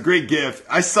has a great gift.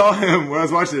 I saw him when I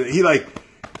was watching it. He like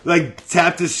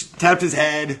tapped his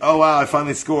head. Oh wow, I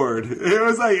finally scored. It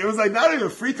was like not even a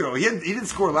free throw. He didn't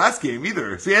score last game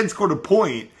either, so he hadn't scored a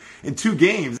point in 2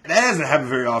 games. That hasn't happened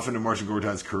very often in Marcin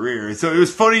Gortat's career. So it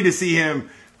was funny to see him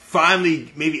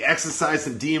finally maybe exercise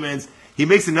some demons. He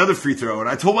makes another free throw, and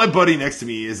I told my buddy next to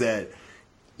me is that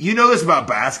you know this about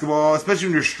basketball, especially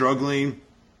when you're struggling,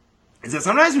 is that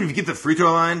sometimes when you get the free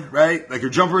throw line, right, like your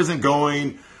jumper isn't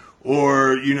going,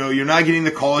 or you're not getting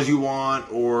the calls you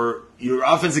want, or your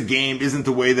offensive game isn't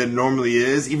the way that it normally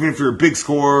is, even if you're a big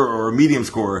scorer or a medium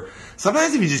scorer.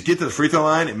 Sometimes if you just get to the free throw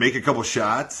line and make a couple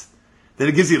shots, then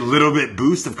it gives you a little bit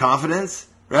boost of confidence,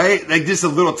 right? Like just a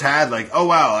little tad, like, oh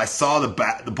wow, I saw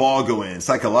the ball go in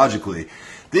psychologically.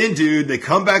 Then, dude, they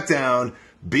come back down.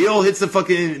 Beal hits the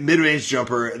fucking mid-range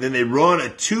jumper, and then they run a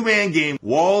 2-man game.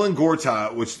 Wall and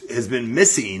Gortat, which has been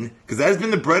missing, because that has been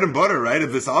the bread and butter, right,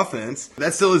 of this offense.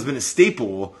 That still has been a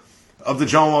staple of the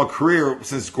John Wall career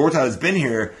since Gortat has been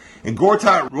here. And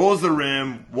Gortat rolls the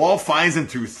rim. Wall finds him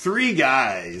through 3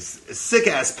 guys. A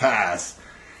sick-ass pass.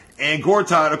 And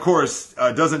Gortat, of course,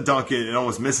 doesn't dunk it and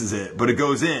almost misses it, but it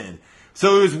goes in.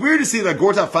 So it was weird to see that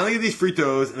Gortat finally get these free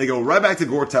throws, and they go right back to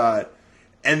Gortat.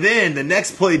 And then the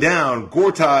next play down,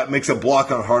 Gortat makes a block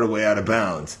on Hardaway out of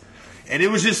bounds. And it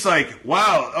was just like,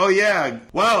 wow, oh yeah,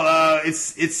 wow,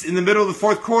 it's in the middle of the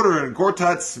fourth quarter, and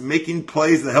Gortat's making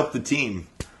plays that help the team,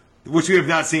 which we have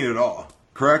not seen at all.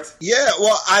 Correct? Yeah,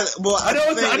 I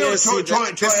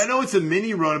know it's a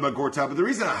mini run about Gortat, but the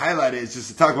reason I highlight it is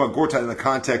just to talk about Gortat in the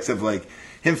context of like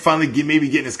him finally maybe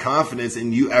getting his confidence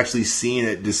and you actually seeing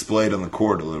it displayed on the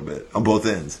court a little bit on both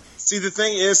ends. See, the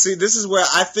thing is, this is where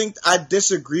I think I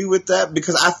disagree with that,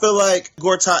 because I feel like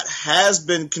Gortat has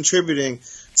been contributing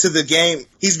to the game.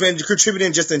 He's been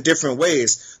contributing just in different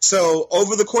ways. So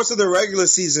over the course of the regular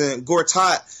season,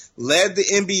 Gortat led the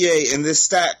NBA in this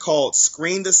stat called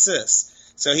screened assists.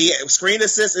 So screen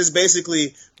assist is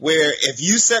basically where if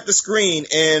you set the screen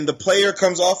and the player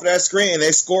comes off of that screen and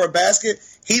they score a basket,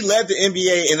 he led the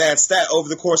NBA in that stat over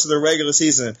the course of the regular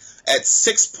season at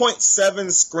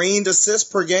 6.7 screened assists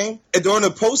per game. And during the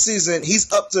postseason,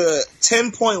 he's up to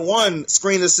 10.1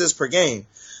 screened assists per game.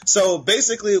 So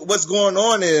basically what's going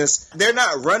on is they're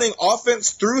not running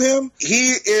offense through him. He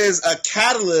is a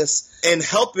catalyst in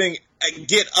helping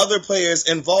get other players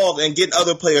involved and get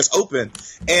other players open.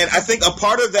 And I think a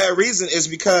part of that reason is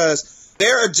because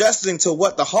they're adjusting to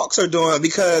what the Hawks are doing,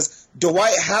 because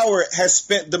Dwight Howard has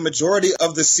spent the majority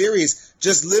of the series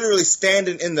just literally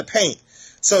standing in the paint.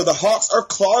 So the Hawks are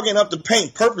clogging up the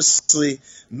paint purposely,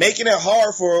 making it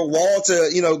hard for Wall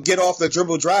to, get off the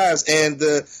dribble drives and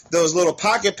those little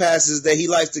pocket passes that he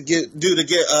likes to get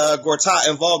Gortat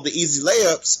involved, the easy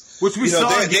layups. Which we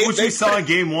saw in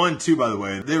Game 1 too, by the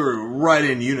way. They were right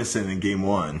in unison in Game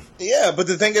 1. Yeah, but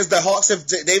the thing is, the Hawks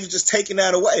they've just taken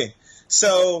that away.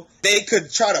 So they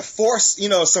could try to force,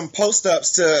 some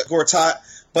post-ups to Gortat.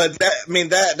 But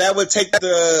that would take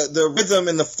the rhythm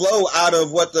and the flow out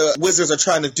of what the Wizards are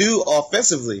trying to do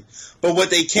offensively. But what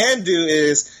they can do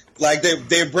is, like,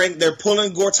 they're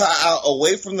pulling Gortat out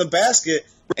away from the basket,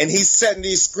 and he's setting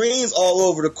these screens all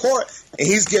over the court, and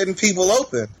he's getting people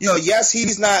open. Yes,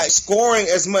 he's not scoring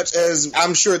as much as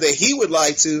I'm sure that he would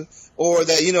like to, or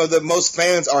that, that most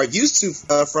fans are used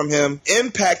to from him,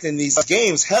 impacting these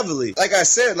games heavily. Like I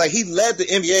said, like, he led the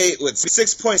NBA with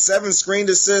 6.7 screen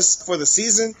assists for the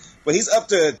season, but he's up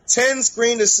to 10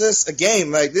 screen assists a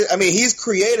game. He's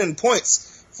creating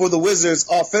points for the Wizards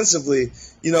offensively,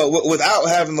 without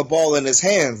having the ball in his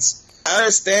hands. I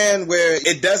understand where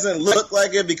it doesn't look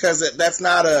like it because that's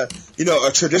not a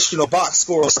traditional box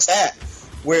score stat,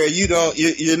 where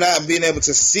you're not being able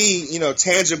to see,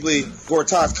 tangibly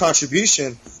Gortat's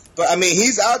contribution. But,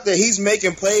 he's out there, he's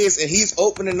making plays, and he's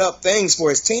opening up things for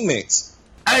his teammates.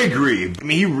 I agree.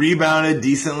 He rebounded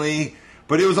decently,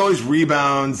 but it was always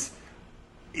rebounds.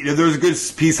 There was a good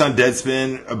piece on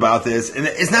Deadspin about this, and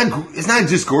it's not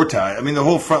just Gortat. The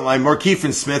whole front line, Markieff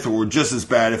and Smith were just as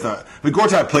bad, if not. But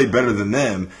Gortat played better than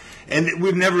them, and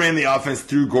we've never ran the offense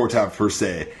through Gortat per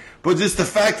se. But just the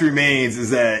fact remains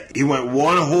is that he went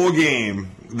one whole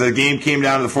game. The game came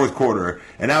down to the fourth quarter,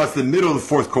 and now it's the middle of the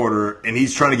fourth quarter, and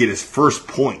he's trying to get his first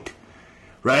point,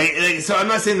 right? So I'm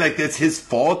not saying like that's his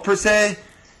fault per se,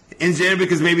 in general,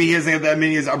 because maybe he doesn't have that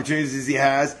many opportunities as he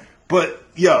has.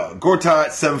 But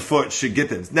Gortat, 7 foot, should get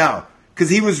them now because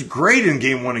he was great in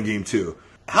game 1 and game 2.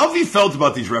 How have you felt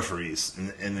about these referees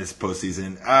in this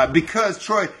postseason? Because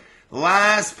Troy.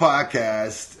 Last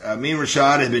podcast, me and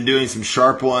Rashad have been doing some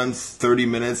sharp ones, 30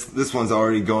 minutes. This one's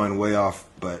already going way off,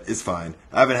 but it's fine.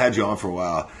 I haven't had you on for a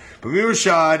while. But me and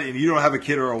Rashad, and you don't have a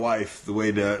kid or a wife the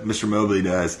way Mr. Mobley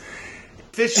does.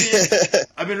 Efficient.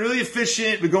 I've been really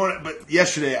efficient. But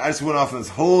yesterday, I just went off on this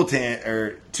whole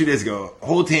 2 days ago,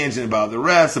 whole tangent about the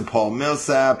refs and Paul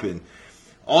Millsap and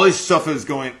all this stuff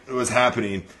that was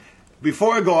happening.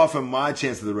 Before I go off on my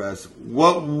chance of the refs,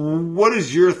 what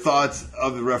is your thoughts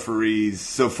of the referees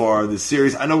so far this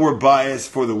series? I know we're biased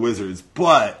for the Wizards,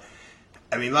 but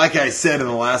like I said in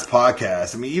the last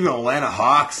podcast, even Atlanta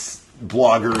Hawks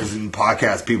bloggers and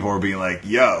podcast people are being like,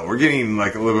 "Yo, we're getting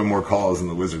like a little bit more calls than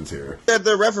the Wizards here."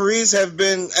 The referees have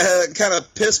been kind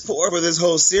of piss poor for this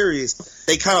whole series.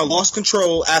 They kind of lost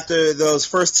control after those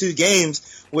first 2 games,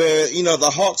 where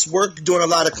the Hawks were doing a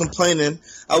lot of complaining.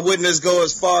 I wouldn't go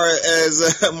as far as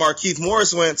Markieff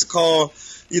Morris went to call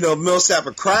Millsap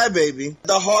a crybaby.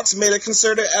 The Hawks made a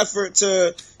concerted effort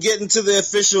to get into the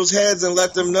officials' heads and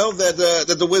let them know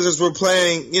that the Wizards were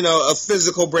playing a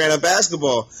physical brand of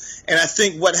basketball. And I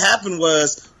think what happened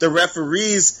was the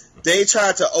referees, they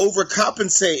tried to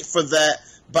overcompensate for that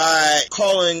by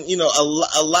calling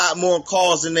a lot more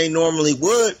calls than they normally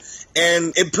would.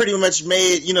 And it pretty much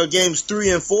made, games 3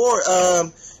 and 4,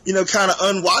 kind of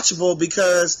unwatchable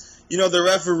because, the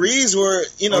referees were,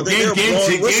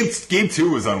 game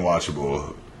 2 was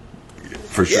unwatchable,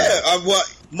 for sure. Yeah,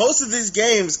 most of these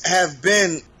games have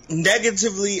been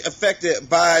negatively affected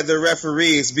by the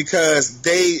referees because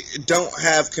they don't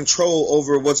have control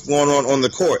over what's going on the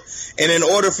court. And in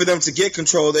order for them to get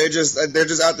control, they're just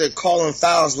out there calling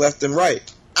fouls left and right.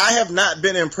 I have not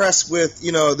been impressed with,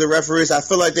 the referees. I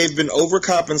feel like they've been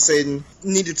overcompensating.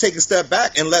 Need to take a step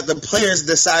back and let the players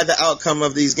decide the outcome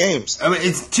of these games.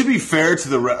 It's to be fair to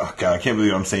the refs. Oh God, I can't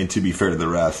believe I'm saying to be fair to the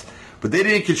refs. But they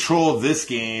didn't control this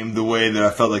game the way that I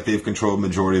felt like they've controlled the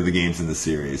majority of the games in the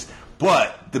series.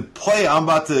 But the play I'm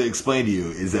about to explain to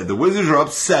you is that the Wizards are up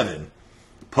 7,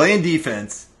 playing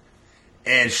defense,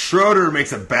 and Schroeder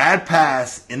makes a bad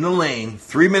pass in the lane,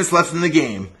 3 minutes left in the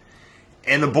game,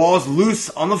 and the ball's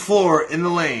loose on the floor in the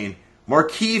lane.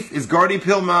 Markieff is guarding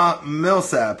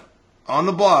Millsap on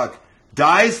the block,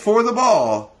 dives for the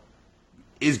ball,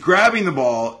 is grabbing the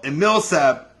ball, and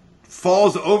Millsap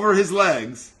falls over his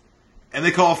legs, and they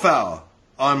call a foul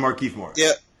on Markieff Morris.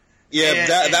 Yeah,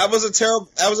 that was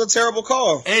a terrible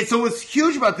call. And so what's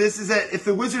huge about this is that if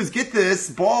the Wizards get this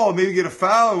ball, maybe get a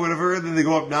foul or whatever, then they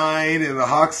go up 9, and the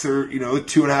Hawks are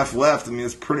 2.5 left.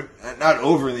 It's pretty not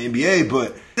over in the NBA,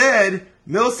 but instead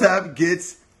Millsap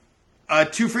gets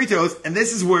 2 free throws, and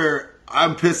this is where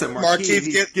I'm pissed at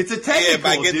Markieff. Gets a technical,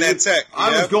 by getting dude. that tech.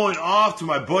 I was going off to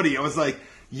my buddy. I was like,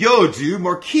 "Yo, dude,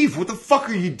 Markieff, what the fuck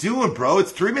are you doing, bro?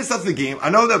 It's 3 minutes left in the game. I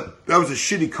know that was a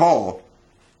shitty call."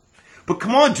 But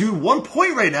come on, dude, 1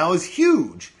 point right now is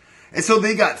huge. And so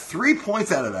they got 3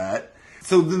 points out of that.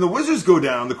 So then the Wizards go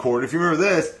down the court, if you remember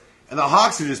this, and the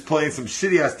Hawks are just playing some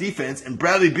shitty-ass defense, and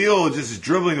Bradley Beal just is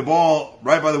dribbling the ball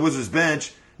right by the Wizards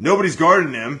bench. Nobody's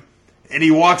guarding him. And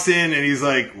he walks in and he's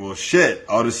like, well, shit,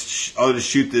 I'll just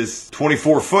shoot this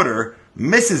 24-footer,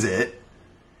 misses it.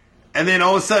 And then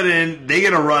all of a sudden, they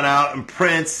get a run out, and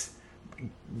Prince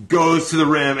goes to the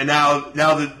rim, and now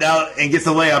and gets a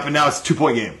layup, and now it's a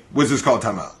 2-point game. Wizards call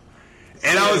timeout.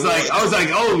 And I was like,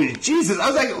 oh Jesus! I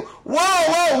was like,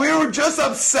 whoa, we were just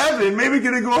up 7, maybe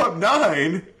gonna go up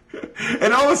 9.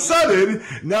 And all of a sudden,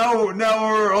 now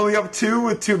we're only up 2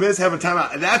 with 2 minutes, have a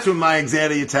timeout. And that's when my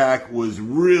anxiety attack was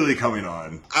really coming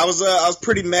on. I was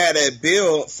pretty mad at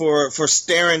Bill for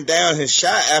staring down his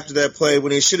shot after that play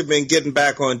when he should have been getting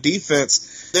back on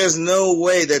defense. There's no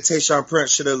way that Tayshaun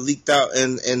Prince should have leaked out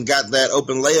and got that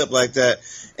open layup like that.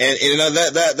 And you know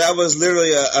that was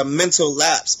literally a mental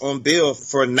lapse on Bill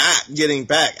for not getting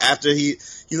back after he,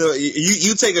 you know,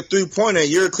 you take a 3-pointer,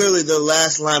 you're clearly the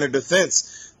last line of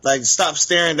defense. Like, stop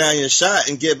staring down your shot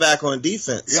and get back on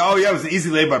defense. Oh, yeah, it was an easy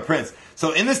lay by Prince.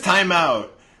 So in this timeout,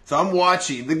 so I'm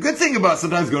watching. The good thing about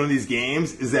sometimes going to these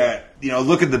games is that, you know,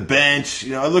 look at the bench,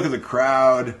 you know, I look at the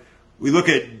crowd. We look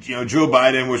at, you know, Joe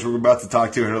Biden, which we're about to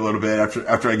talk to in a little bit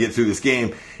after I get through this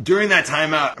game. During that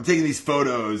timeout, I'm taking these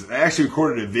photos. I actually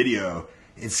recorded a video.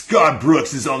 And Scott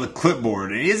Brooks is on the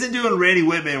clipboard. And he isn't doing Randy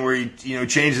Whitman where he, you know,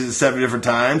 changes it 7 different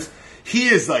times. He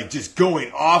is like just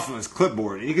going off on his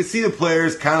clipboard. And you can see the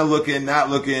players kind of looking,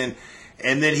 not looking.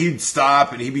 And then he'd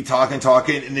stop and he'd be talking.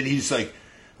 And then he's like,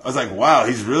 I was like, wow,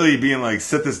 he's really being like,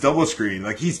 set this double screen.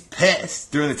 Like, he's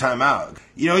pissed during the timeout.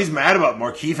 You know, he's mad about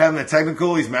Markieff having a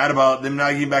technical. He's mad about them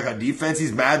not getting back on defense.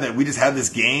 He's mad that we just had this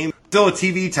game. Still a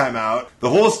TV timeout. The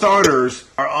whole starters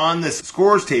are on this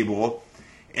scores table.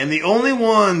 And the only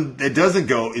one that doesn't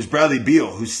go is Bradley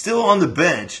Beal, who's still on the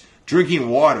bench drinking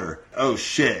water. Oh,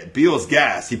 shit. Beal's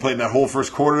gassed. He played in that whole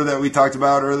first quarter that we talked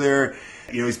about earlier.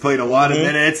 You know, he's played a lot of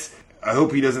minutes. I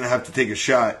hope he doesn't have to take a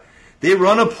shot. They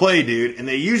run a play, dude, and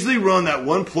they usually run that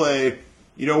one play,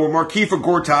 you know, where Markieff or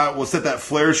Gortat will set that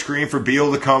flare screen for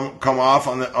Beal to come off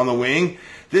on the wing.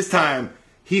 This time,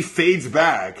 he fades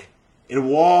back, and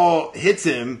Wall hits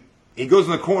him. He goes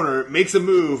in the corner, makes a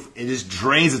move, and just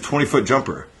drains a 20-foot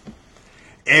jumper.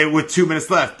 And with 2 minutes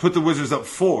left, put the Wizards up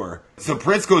 4. So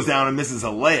Prince goes down and misses a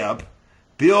layup.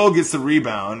 Beal gets the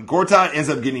rebound. Gortat ends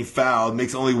up getting fouled,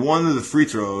 makes only one of the free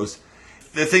throws.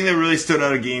 The thing that really stood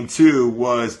out of game 2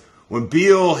 was when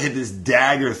Beal hit this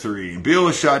dagger 3. Beal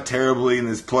was shot terribly in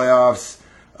this playoffs,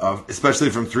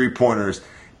 especially from 3-pointers.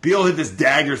 Beal hit this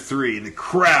dagger 3, and the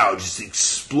crowd just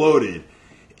exploded.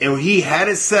 And when he had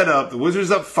it set up, the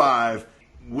Wizards up 5,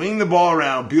 wing the ball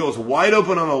around. Beal's wide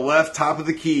open on the left top of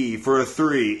the key for a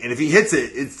 3. And if he hits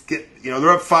it, it's, you know,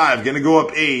 they're up 5, going to go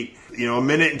up 8, you know,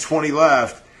 1:20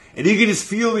 left. And you can just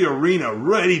feel the arena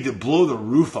ready to blow the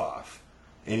roof off.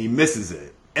 And he misses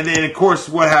it. And then, of course,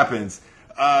 what happens?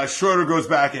 Schroeder goes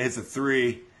back and hits a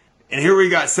 3. And here we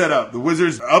got set up. The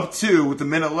Wizards are up 2 with a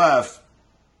minute left.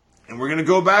 And we're going to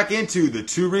go back into the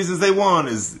 2 reasons they won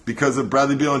is because of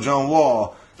Bradley Beal and John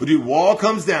Wall. But, dude, Wall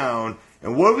comes down.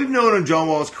 And what we've known in John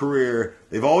Wall's career,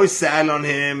 they've always sat on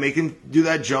him, make him do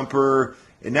that jumper.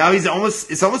 And now it's almost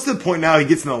to the point now he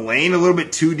gets in the lane a little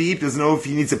bit too deep, doesn't know if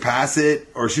he needs to pass it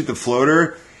or shoot the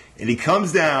floater. And he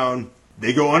comes down,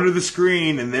 they go under the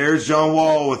screen, and there's John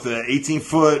Wall with the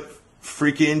 18-foot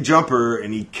freaking jumper,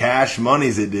 and he cash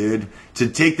monies it, dude, to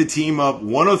take the team up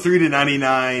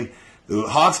 103-99. The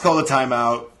Hawks call a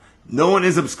timeout. No one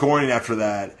ends up scoring after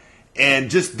that.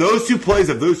 And just those 2 plays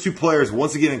of those 2 players,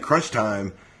 once again in crunch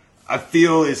time, I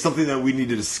feel is something that we need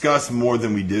to discuss more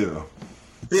than we do.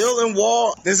 Bill and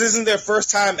Wall, this isn't their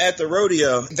first time at the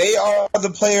rodeo. They are the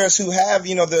players who have,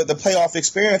 you know, the playoff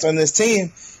experience on this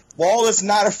team. Wall is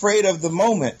not afraid of the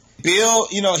moment. Bill,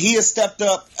 you know, he has stepped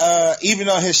up, even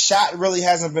though his shot really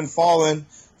hasn't been falling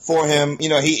for him. You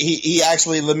know, he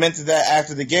actually lamented that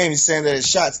after the game. He's saying that his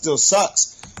shot still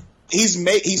sucks.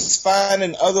 He's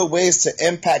finding other ways to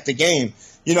impact the game.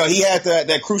 You know, he had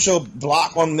that crucial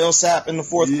block on Millsap in the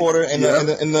fourth quarter in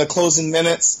the closing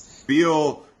minutes.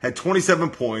 Beal had 27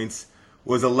 points,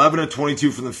 was 11 of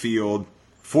 22 from the field,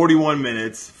 41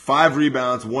 minutes, 5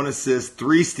 rebounds, 1 assist,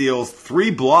 3 steals, 3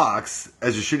 blocks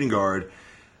as a shooting guard.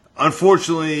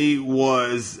 Unfortunately,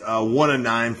 was 1 of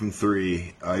 9 from 3.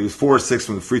 He was 4 of 6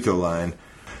 from the free throw line.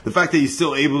 The fact that he's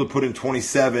still able to put in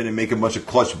 27 and make a bunch of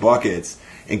clutch buckets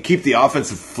and keep the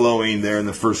offensive flowing there in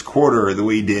the first quarter the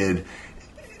way he did,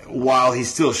 while he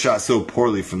still shot so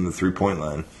poorly from the 3-point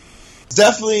line.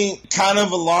 Definitely kind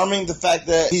of alarming, the fact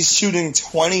that he's shooting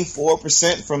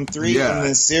 24% from 3 in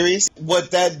this series.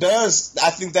 What that does, I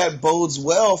think that bodes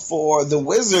well for the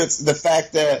Wizards, the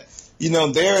fact that, you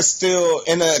know, they're still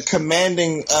in a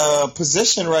commanding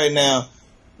position right now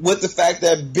with the fact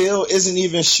that Bill isn't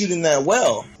even shooting that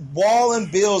well. Wall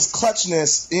and Bill's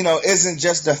clutchness, isn't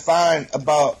just defined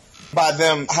by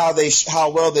them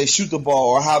how well they shoot the ball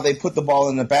or how they put the ball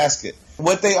in the basket.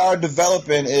 What they are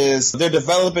developing is they're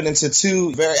developing into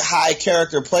two very high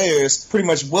character players, pretty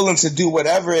much willing to do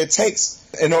whatever it takes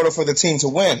in order for the team to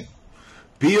win.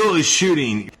 Beal is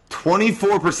shooting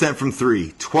 24% from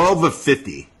 3, 12 of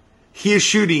 50. He is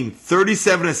shooting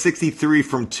 37 of 63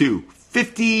 from 2,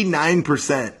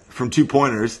 59% from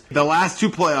 2-pointers. The last two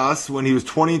playoffs, when he was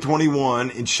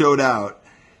 20-21 and showed out,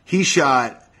 he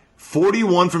shot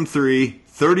 41 from 3,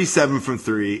 37 from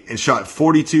 3, and shot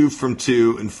 42 from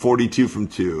 2 and 42 from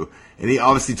 2. And he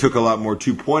obviously took a lot more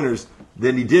 2-pointers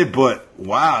than he did, but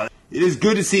wow. It is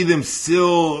good to see them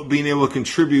still being able to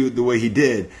contribute the way he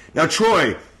did. Now,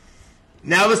 Troy,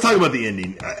 now let's talk about the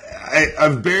ending.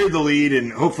 I've buried the lead,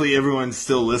 and hopefully everyone's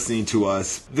still listening to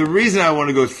us. The reason I want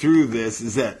to go through this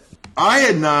is that I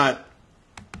had not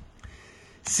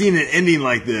seen an ending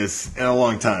like this in a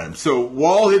long time. So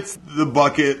Wall hits the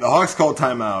bucket. The Hawks call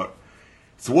timeout.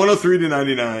 It's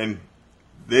 103-99.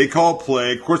 They call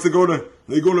play. Of course, they go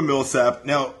to Millsap.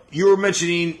 Now, you were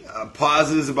mentioning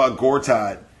positives about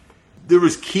Gortat. There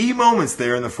was key moments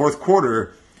there in the fourth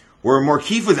quarter where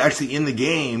Markieff was actually in the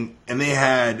game, and they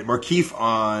had Markieff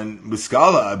on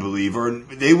Muscala, I believe, or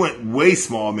they went way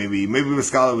small maybe. Maybe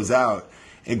Muscala was out.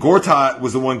 And Gortat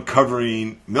was the one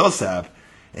covering Millsap,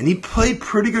 and he played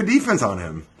pretty good defense on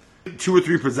him. 2 or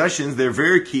 3 possessions, they're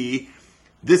very key.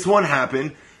 This one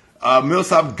happened.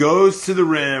 Millsap goes to the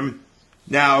rim.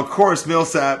 Now, of course,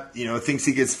 Millsap, thinks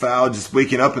he gets fouled just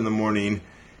waking up in the morning.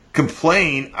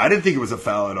 Complain. I didn't think it was a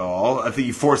foul at all. I think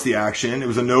he forced the action. It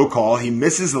was a no call. He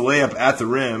misses the layup at the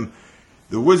rim.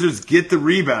 The Wizards get the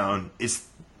rebound.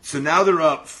 So now they're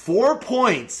up 4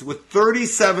 points with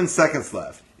 37 seconds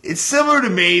left. It's similar to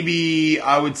maybe,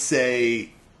 I would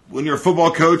say, when you're a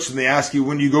football coach and they ask you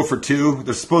when you go for 2,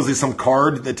 there's supposedly some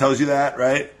card that tells you that,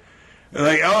 right? They're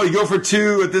like, oh, you go for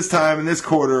 2 at this time in this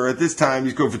quarter. At this time,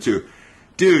 you go for 2.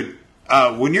 Dude,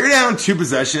 when you're down 2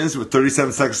 possessions with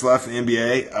 37 seconds left in the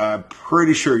NBA, I'm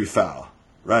pretty sure you foul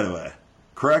right away.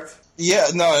 Correct? Yeah,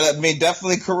 no,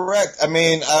 definitely correct.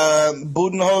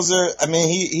 Budenholzer,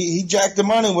 he jacked the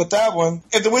money with that one.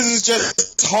 If the Wizards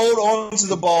just hold on to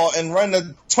the ball and run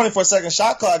the 24-second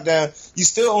shot clock down, you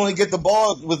still only get the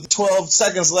ball with 12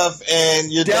 seconds left,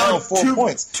 and you're down 4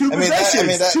 points. Two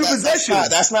possessions.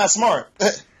 That's not smart.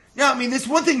 Yeah, it's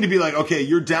one thing to be like, okay,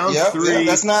 you're down 3. Yeah,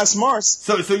 that's not smart.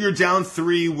 So you're down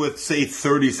 3 with, say,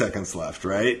 30 seconds left,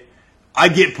 right? I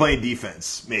get playing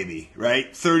defense, maybe,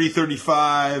 right? 30,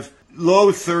 35,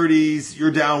 low 30s,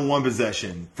 you're down 1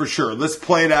 possession, for sure. Let's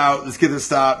play it out. Let's get the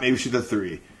stop. Maybe shoot the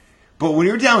 3. But when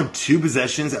you're down 2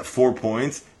 possessions at 4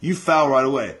 points, you foul right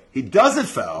away. He doesn't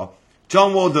foul.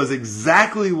 John Wall does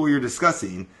exactly what you're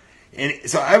discussing. And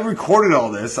so I recorded all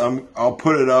this. I'll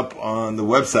put it up on the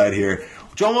website here.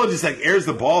 John Wall just airs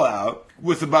the ball out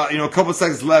with about a couple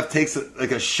seconds left, takes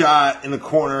a shot in the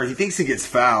corner. He thinks he gets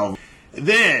fouled.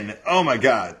 Then, oh my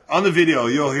God, on the video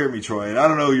you'll hear me, Troy, and I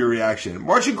don't know your reaction.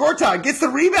 Marcin Gortat gets the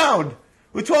rebound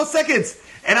with 12 seconds,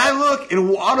 and I look,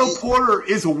 and Otto Porter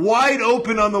is wide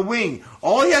open on the wing.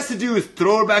 All he has to do is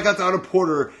throw it back out to Otto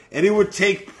Porter, and it would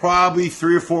take probably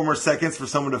 3 or 4 more seconds for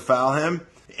someone to foul him.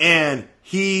 And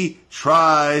he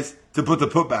tries to put the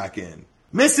putback in,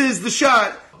 misses the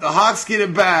shot. The Hawks get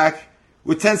it back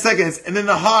with 10 seconds, and then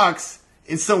the Hawks,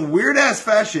 in some weird-ass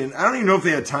fashion, I don't even know if they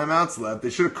had timeouts left.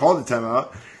 They should have called the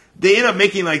timeout. They end up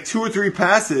making 2 or 3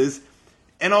 passes,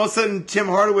 and all of a sudden Tim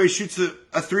Hardaway shoots a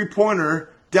 3-pointer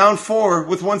down 4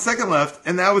 with 1 second left,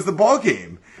 and that was the ball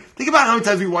game. Think about how many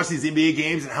times we watch these NBA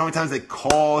games and how many times they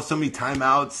call so many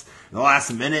timeouts in the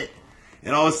last minute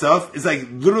and all this stuff. It's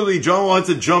literally John Wall hits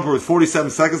a jumper with 47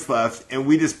 seconds left, and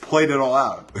we just played it all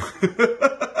out.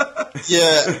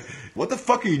 Yeah. What the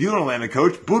fuck are you doing, Atlanta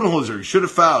coach? Budenholzer, you should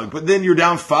have fouled. But then you're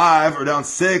down 5 or down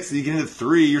 6, and you can hit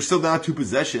 3. You're still down 2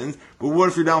 possessions. But what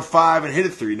if you're down 5 and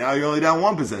hit 3? Now you're only down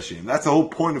 1 possession. That's the whole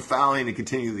point of fouling and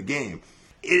continuing the game.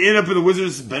 It ended up in the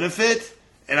Wizards' benefit,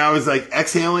 and I was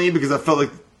exhaling because I felt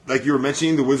like you were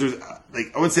mentioning, the Wizards, I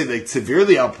wouldn't say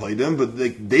severely outplayed them, but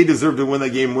they deserved to win that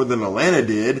game more than Atlanta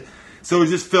did. So it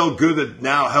just felt good that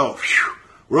now, hell,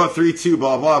 we're up 3-2,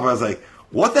 blah, blah. But I was like,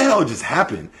 what the hell just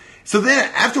happened? So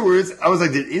then afterwards, I was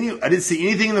like, I didn't see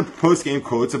anything in the post-game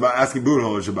quotes about asking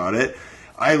Budenholzer about it.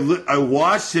 I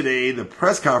watched today the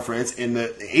press conference, and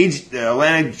the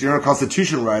Atlanta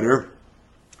Journal-Constitution writer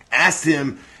asked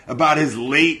him about his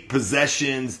late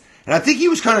possessions. And I think he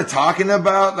was kind of talking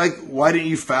about, why didn't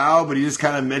you foul? But he just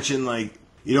kind of mentioned,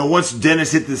 once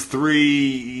Dennis hit this 3,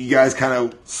 you guys kind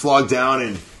of slogged down.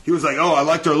 And he was like, oh, I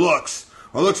liked our looks.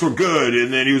 our looks were good.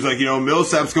 And then he was like,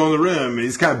 Millsap's going to the rim. And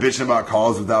he's kind of bitching about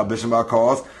calls without bitching about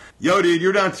calls. Yo, dude,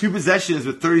 you're down 2 possessions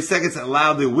with 30 seconds that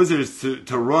allowed the Wizards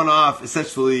to run off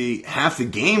essentially half the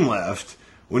game left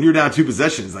when you're down 2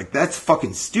 possessions. Like, that's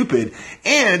fucking stupid.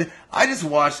 And I just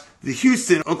watched the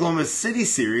Houston-Oklahoma City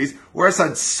series where I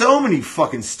saw so many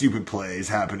fucking stupid plays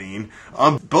happening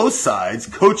on both sides,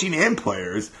 coaching and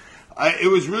players.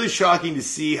 It was really shocking to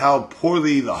see how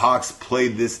poorly the Hawks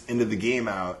played this end of the game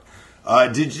out.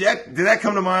 Did that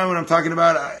come to mind when I'm talking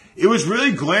about it? It was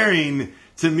really glaring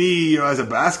to me, as a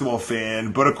basketball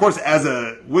fan, but of course as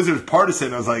a Wizards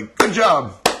partisan, I was like, good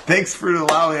job. Thanks for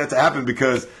allowing that to happen,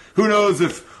 because who knows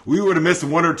if we would have missed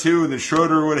 1 or 2 and then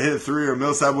Schroeder would have hit a 3 or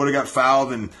Millsap would have got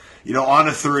fouled and, on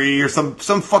a 3 or some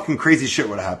fucking crazy shit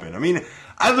would have happened. I mean,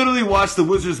 I literally watched the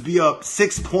Wizards be up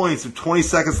 6 points with 20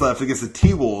 seconds left against the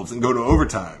T-Wolves and go to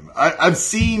overtime. I've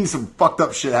seen some fucked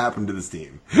up shit happen to this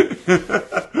team.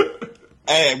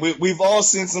 Hey, we've all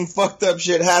seen some fucked up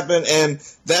shit happen, and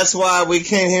that's why we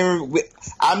can't hear.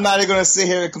 I'm not even going to sit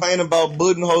here and complain about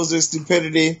Budenholzer's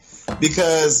stupidity,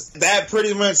 because that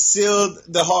pretty much sealed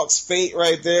the Hawks' fate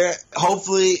right there.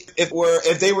 Hopefully,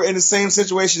 if they were in the same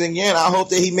situation again, I hope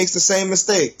that he makes the same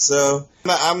mistake. So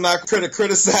I'm not going to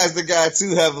criticize the guy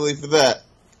too heavily for that.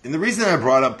 And the reason I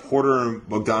brought up Porter and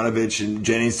Bogdanovich and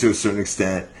Jennings to a certain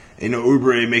extent,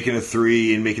 Oubre making a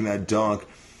 3 and making that dunk,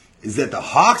 is that the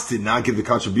Hawks did not give the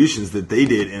contributions that they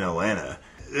did in Atlanta.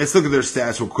 Let's look at their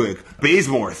stats real quick.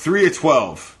 Bazemore, 3 of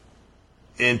 12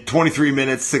 in 23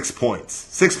 minutes, 6 points.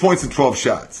 6 points and 12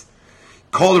 shots.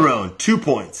 Calderon, 2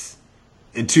 points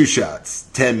in 2 shots,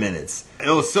 10 minutes.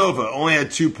 Ilyasova only had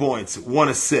 2 points, 1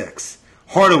 of 6.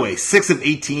 Hardaway, 6 of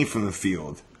 18 from the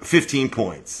field, 15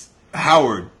 points.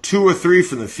 Howard, 2 of 3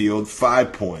 from the field,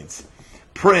 5 points.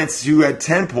 Prince, who had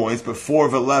 10 points, but 4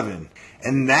 of 11.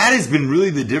 And that has been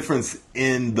really the difference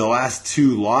in the last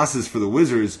 2 losses for the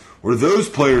Wizards, where those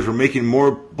players were making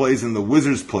more plays than the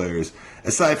Wizards players,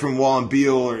 aside from Wall and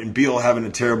Beal having a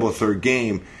terrible third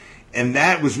game. And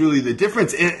that was really the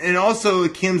difference. And also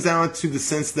it comes down to the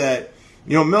sense that,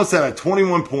 Millsap had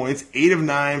 21 points, 8 of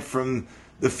 9 from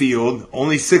the field,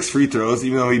 only 6 free throws,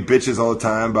 even though he bitches all the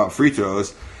time about free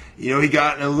throws. He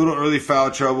got in a little early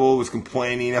foul trouble, was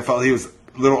complaining. I felt he was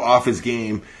a little off his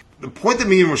game. The point that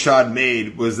me and Rashad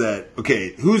made was that,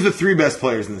 okay, who's the 3 best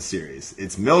players in the series?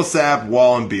 It's Millsap,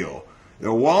 Wall, and Beal.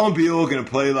 Wall and Beal are going to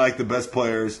play like the best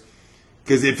players,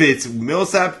 because if it's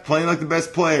Millsap playing like the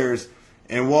best players,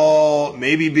 and Wall,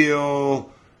 maybe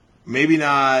Beal, maybe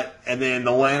not, and then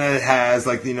Atlanta has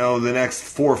the next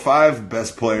 4 or 5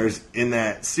 best players in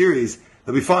that series,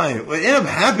 they'll be fine. What ended up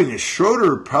happening is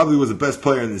Schroeder probably was the best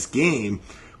player in this game,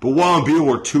 but Wall and Beal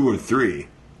were 2 or 3,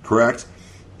 correct?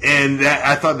 And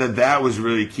I thought that was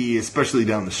really key, especially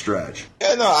down the stretch.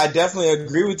 Yeah, no, I definitely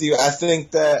agree with you. I think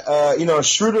that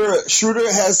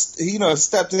Schroeder has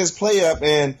stepped his play up,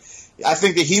 and I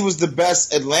think that he was the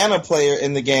best Atlanta player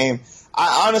in the game.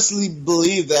 I honestly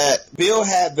believe that Beal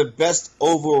had the best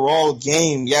overall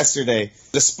game yesterday,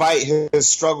 despite his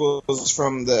struggles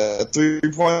from the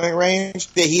 3-point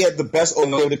range. That he had the best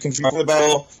overall to contribute the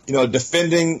ball,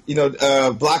 defending,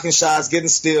 blocking shots, getting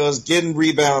steals, getting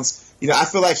rebounds. I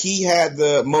feel like he had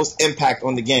the most impact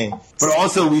on the game. But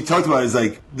also, we talked about is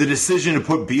the decision to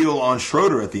put Beal on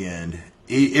Schroeder at the end.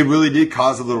 It really did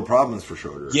cause a little problems for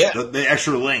Schroeder. Yeah, the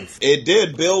extra length. It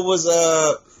did. Bill was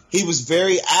he was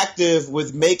very active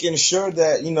with making sure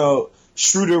that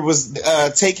Schroeder was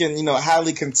taking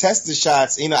highly contested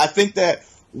shots. I think that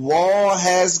Wall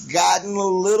has gotten a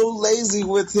little lazy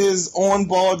with his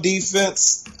on-ball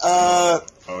defense.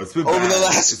 It's been over bad. the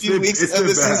last few weeks of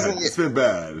the season. It's been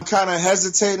bad. Kind of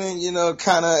hesitating,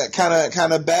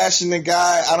 kind of bashing the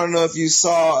guy. I don't know if you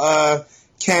saw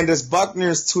Candace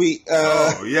Buckner's tweet from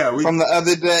the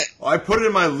other day. Well, I put it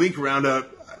in my link roundup,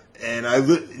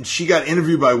 and she got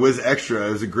interviewed by Wiz Extra.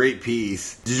 It was a great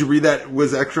piece. Did you read that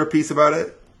Wiz Extra piece about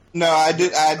it? No, I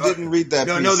didn't read that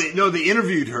piece. No, they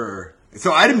interviewed her.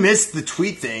 So I missed the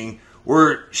tweet thing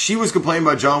where she was complaining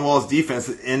about John Wall's defense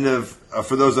at the end of,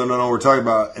 for those that don't know what we're talking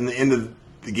about, in the end of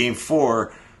the game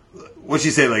 4. What'd she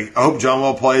say? I hope John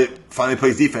Wall finally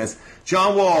plays defense.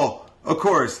 John Wall, of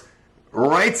course,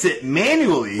 writes it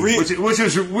manually, which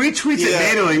is retweets it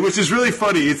manually, which is really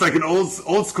funny. It's like an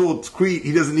old school tweet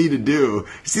he doesn't need to do.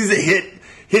 He sees it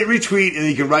hit retweet, and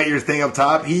you can write your thing up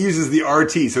top. He uses the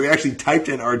RT, so he actually typed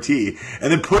in RT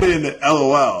and then put in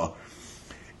LOL.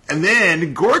 And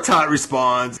then Gortat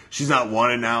responds, she's not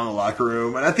wanted now in the locker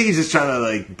room. And I think he's just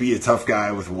trying to be a tough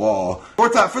guy with Wall.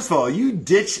 Gortat, first of all, you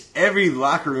ditch every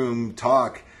locker room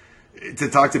talk to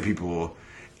talk to people.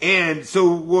 And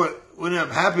so what what ended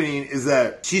up happening is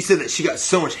that she said that she got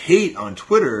so much hate on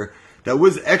Twitter that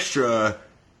Wiz Extra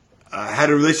had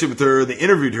a relationship with her. They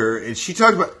interviewed her, and she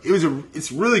talked about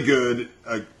it's really good.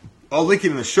 I'll link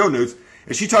it in the show notes.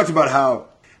 And she talked about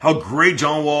how great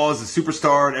John Wall is, a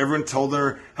superstar, and everyone told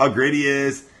her how great he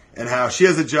is, and how she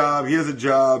has a job, he has a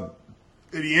job,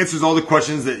 and he answers all the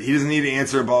questions that he doesn't need to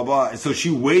answer, blah, blah. And so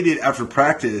she waited after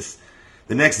practice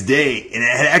the next day, and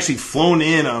had actually flown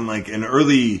in on like an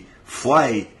early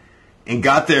flight and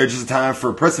got there just in time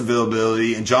for press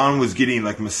availability, and John was getting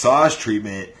like massage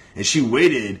treatment, and she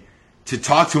waited to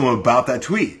talk to him about that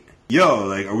tweet. Yo,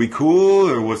 like, are we cool,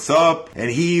 or what's up? And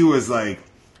he was like,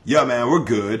 yeah, man, we're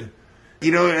good.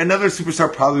 You know, another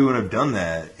superstar probably wouldn't have done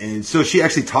that. And so she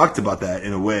actually talked about that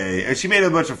in a way. And she made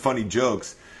a bunch of funny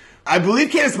jokes. I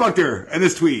believe Candace Buckner in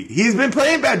this tweet. He's been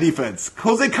playing bad defense.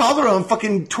 Jose Calderon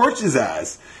fucking torched his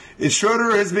ass. And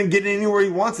Schroeder has been getting anywhere he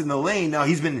wants in the lane. Now,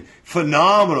 he's been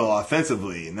phenomenal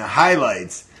offensively. And the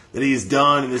highlights that he's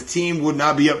done. And his team would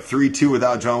not be up 3-2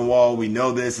 without John Wall. We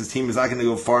know this. His team is not going to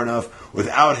go far enough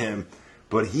without him.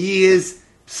 But he is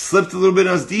slipped a little bit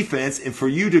on his defense, and for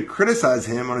you to criticize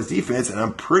him on his defense, and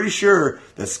I'm pretty sure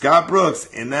that Scott Brooks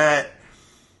in that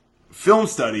film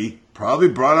study probably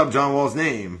brought up John Wall's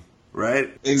name,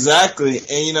 right? Exactly.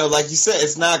 And, you know, like you said,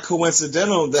 it's not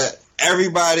coincidental that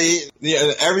everybody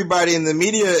in the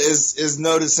media is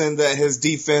noticing that his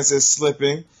defense is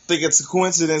slipping. I think it's a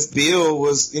coincidence Beal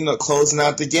was, you know, closing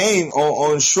out the game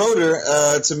on Schroeder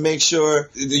to make sure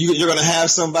you're going to have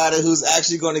somebody who's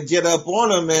actually going to get up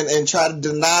on him and try to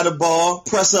deny the ball,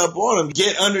 press up on him,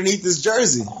 get underneath his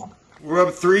jersey. We're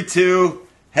up 3-2,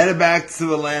 headed back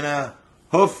to Atlanta.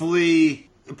 Hopefully,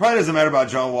 it probably doesn't matter about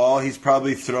John Wall. He's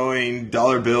probably throwing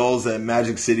dollar bills at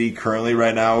Magic City currently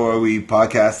right now where we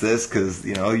podcast this because,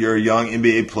 you know, you're a young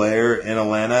NBA player in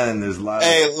Atlanta and there's a lot of...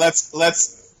 Hey,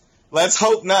 let's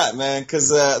hope not, man, because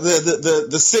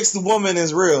the sixth woman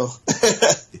is real.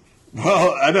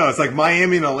 Well, I know. It's like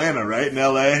Miami and Atlanta, right? In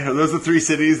L.A. Are those the three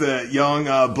cities that young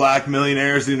black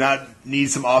millionaires do not need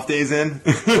some off days in?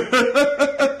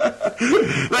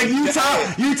 Like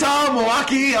Utah,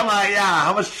 Milwaukee. I'm like, yeah,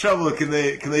 how much trouble can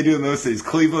they do in those cities?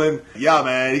 Cleveland. Yeah,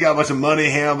 man. You got a bunch of money,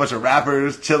 a bunch of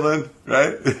rappers chilling,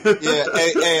 right? Yeah.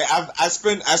 Hey, I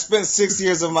spent 6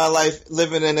 years of my life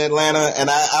living in Atlanta, and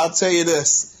I'll tell you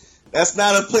this. That's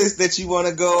not a place that you want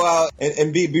to go out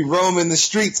and be roaming the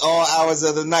streets all hours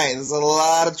of the night. There's a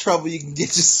lot of trouble you can get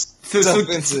yourself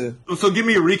into. So give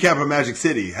me a recap of Magic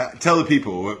City. Tell the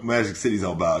people what Magic City's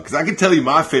all about. Because I can tell you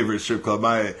my favorite strip club.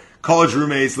 My college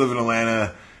roommates live in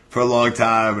Atlanta for a long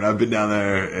time, and I've been down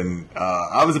there. And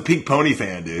I was a Pink Pony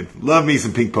fan, dude. Love me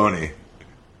some Pink Pony.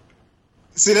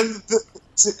 See,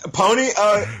 Pony,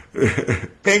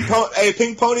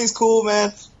 Pink Pony's cool,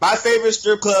 man. My favorite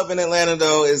strip club in Atlanta,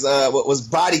 though, is was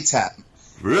Body Tap.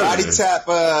 Really? Body Tap.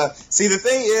 See, the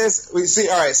thing is,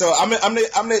 all right. So I'm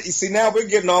gonna see now we're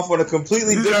getting off on a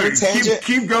completely different tangent.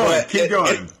 Keep going. Keep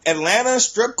going. Atlanta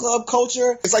strip club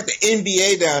culture. It's like the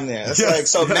NBA down there. It's like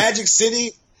so. Magic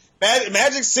City.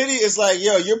 Magic City is like,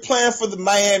 yo, you're playing for the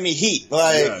Miami Heat,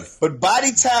 like, yes. But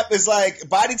Body Tap is like for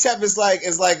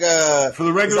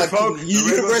the regular folk.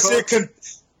 University.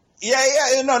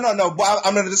 No.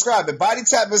 I'm going to describe it. Body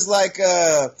Tap is like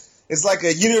it's like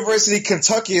a University of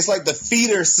Kentucky. It's like the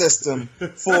feeder system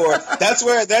for that's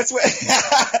where the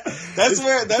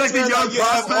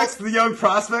young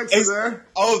prospects are there.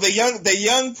 Oh, the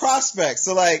young prospects.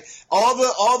 So like all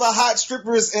the hot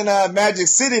strippers in Magic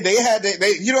City, they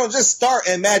you don't just start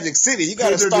in Magic City. You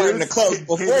got to start in the clubs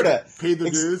before that. Pay the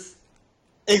dues.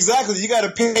 Exactly, you got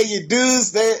to pay your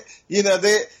dues. They've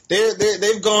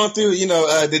gone through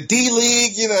the D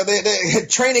League, the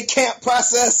training camp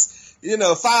process.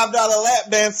 $5 lap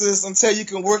dances until you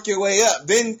can work your way up.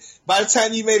 Then by the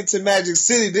time you made it to Magic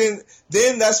City,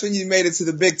 then that's when you made it to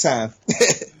the big time.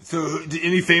 So,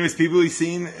 any famous people you've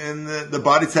seen in the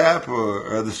Body Tap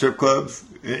or the strip clubs?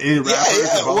 Any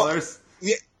rappers or ballers?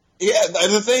 Yeah,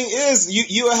 the thing is,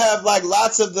 you have like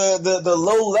lots of the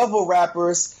low level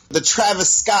rappers, the Travis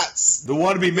Scotts, the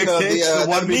wannabe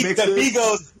mixtapes, the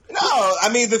Migos. No, I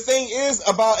mean the thing is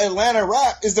about Atlanta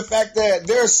rap is the fact that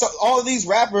there's all of these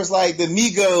rappers like the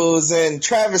Migos and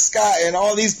Travis Scott and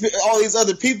all these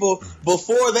other people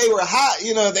before they were hot.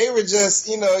 They were just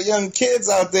young kids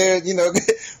out there,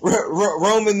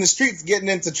 roaming the streets, getting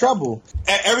into trouble.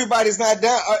 Everybody's not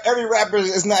down. Every rapper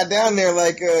is not down there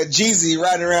like Jeezy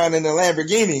riding around in a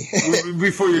Lamborghini.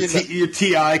 Before your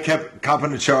T.I. kept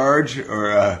copping a charge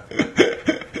or.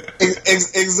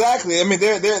 Exactly. I mean,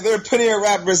 there are plenty of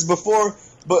rappers before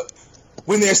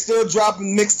when they're still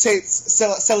dropping mixtapes,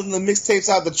 selling the mixtapes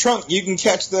out the trunk, you can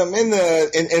catch them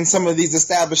in some of these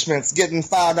establishments getting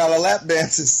 $5 lap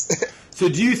dances. So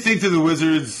do you think that the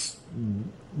Wizards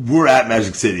were at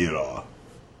Magic City at all?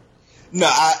 No,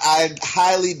 I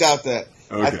highly doubt that.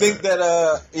 Okay. I think that,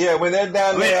 when they're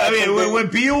down there... When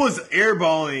Beal was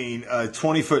airballing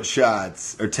 20-foot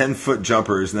shots or 10-foot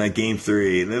jumpers in that Game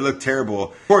 3, and they looked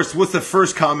terrible. Of course, what's the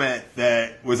first comment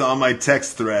that was on my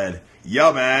text thread?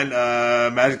 Yo, man,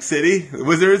 Magic City? The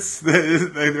Wizards?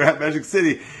 They're at Magic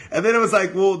City. And then it was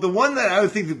like, well, the one that I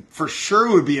would think for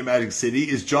sure would be in Magic City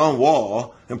is John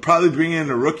Wall, and probably bring in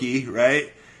a rookie,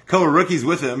 right? A couple of rookies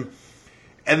with him.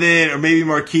 And then, or maybe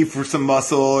Markieff for some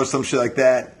muscle or some shit like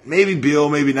that. Maybe Beal,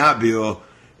 maybe not Beal.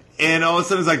 And all of a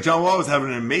sudden, it's like John Wall was having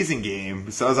an amazing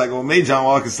game. So I was like, well, maybe John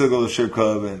Wall can still go to the strip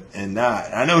club and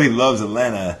not. I know he loves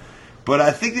Atlanta. But I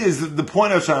think the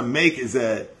point I was trying to make is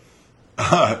that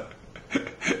a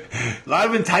lot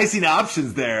of enticing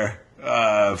options there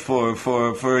for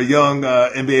a young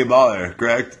NBA baller,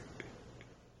 correct?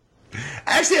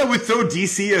 Actually, I would throw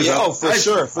DC as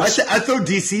sure. I'd throw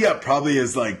DC up probably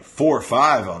as like 4 or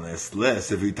 5 on this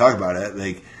list if we talk about it.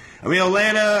 Like, I mean,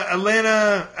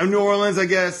 Atlanta, and New Orleans, I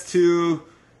guess too.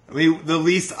 I mean, the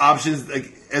least options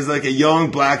as like a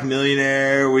young black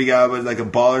millionaire we got with like a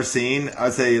baller scene.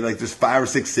 I'd say like there's 5 or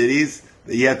 6 cities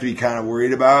that you have to be kind of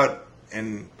worried about,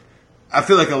 and I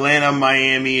feel like Atlanta,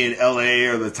 Miami, and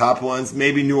LA are the top ones.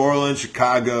 Maybe New Orleans,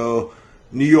 Chicago,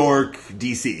 New York,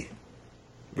 DC.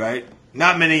 Right?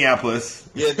 Not Minneapolis.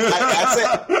 Yeah, I'd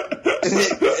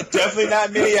say definitely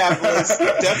not Minneapolis.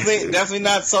 Definitely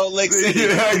not Salt Lake City.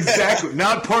 Yeah, exactly.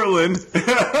 Not Portland.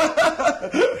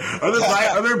 Are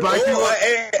there black people?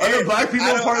 Are there black people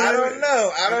in Portland?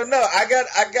 I don't know. I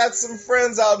got some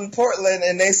friends out in Portland,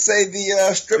 and they say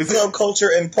the strip club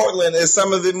culture in Portland is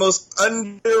some of the most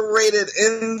underrated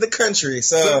in the country.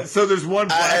 So there's one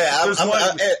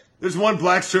black. There's one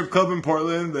black strip club in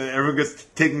Portland that everyone gets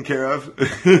taken care of.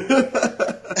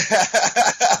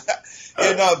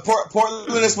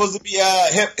 Portland is supposed to be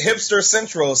hipster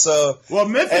central. So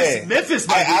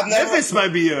Memphis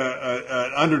might be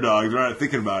an underdog. They're not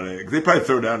thinking about it. They probably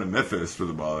throw down to Memphis for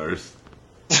the ballers.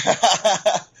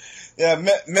 Yeah,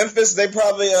 Memphis. They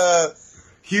probably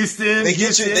Houston. They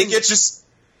get you.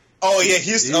 Oh yeah,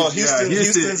 Houston.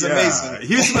 Houston's amazing.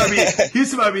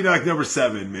 Houston might be like number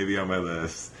 7 maybe on my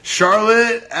list.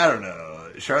 Charlotte, I don't know.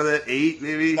 Charlotte 8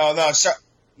 maybe. No,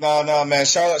 man.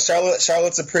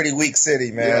 Charlotte's a pretty weak city,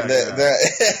 man.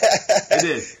 It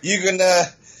is. You can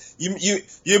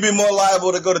you'll be more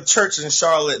liable to go to church in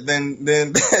Charlotte than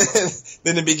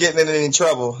to be getting in any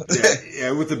trouble.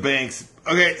 Yeah, with the banks.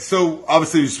 Okay, so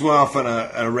obviously we just went off on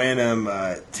a random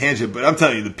tangent, but I'm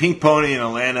telling you, the Pink Pony in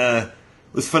Atlanta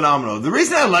was phenomenal. The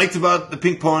reason I liked about the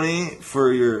Pink Pony,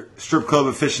 for your strip club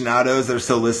aficionados that are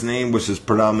still listening, which is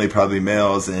predominantly probably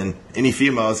males and any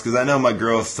females, because I know my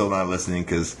girl's still not listening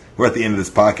because we're at the end of this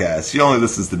podcast. She only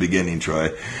listens to the beginning, Troy.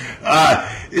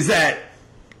 Is that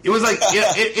it was like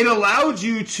it allowed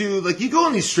you to, like, you go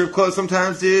in these strip clubs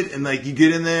sometimes, dude, and like you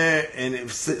get in there and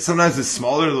sometimes it's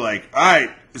smaller. They're like, all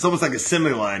right, it's almost like a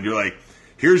assembly line. You're like,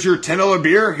 here's your $10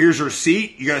 beer, here's your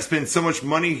seat. You got to spend so much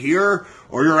money here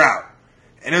or you're out.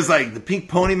 And it's like the Pink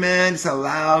Pony, man, just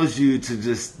allows you to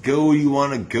just go where you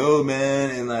want to go, man.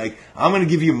 And like, I'm going to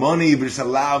give you money, but just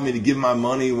allow me to give my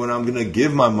money when I'm going to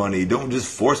give my money. Don't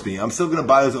just force me. I'm still going to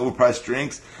buy those overpriced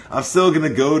drinks. I'm still going to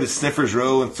go to Sniffers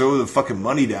Row and throw the fucking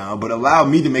money down, but allow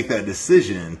me to make that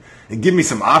decision and give me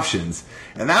some options.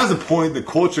 And that was the point, the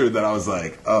culture that I was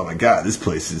like, oh my God, this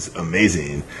place is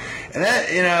amazing. And that,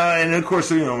 and of course,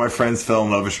 my friends fell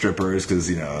in love with strippers because,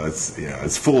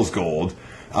 it's fool's gold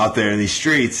out there in these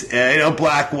streets, and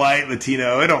black, white,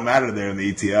 Latino, it don't matter there in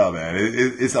the ETL, man.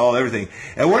 It's all everything.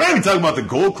 And we're not even talking about the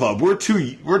Gold Club. We're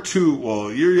too.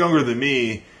 Well, you're younger than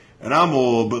me, and I'm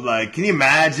old. But like, can you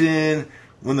imagine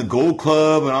when the Gold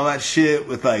Club and all that shit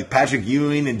with like Patrick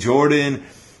Ewing and Jordan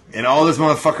and all those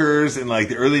motherfuckers in like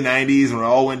the early '90s when it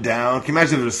all went down? Can you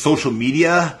imagine if there was social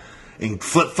media and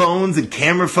flip phones and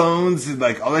camera phones and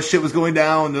like all that shit was going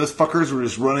down and those fuckers were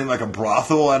just running like a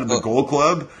brothel out of the Gold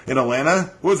Club in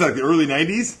Atlanta? What was that, the early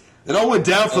 90s? It all went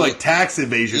down for like tax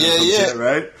evasion or some shit,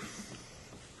 right?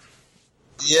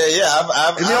 Yeah.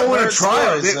 And they all went on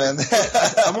trial. Man.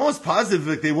 I'm almost positive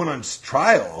like they went on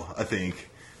trial, I think.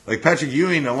 Like Patrick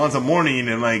Ewing, Alonzo Mourning,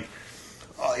 and like,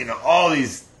 all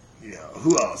these,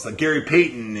 who else? Like Gary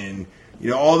Payton and,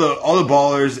 all the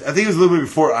ballers. I think it was a little bit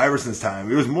before Iverson's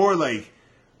time. It was more like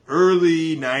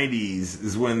early 90s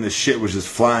is when the shit was just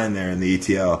flying there in the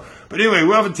ETL. But anyway,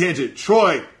 we're off a tangent.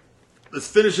 Troy, let's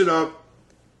finish it up.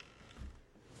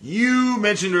 You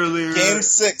mentioned earlier, Game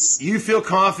 6. You feel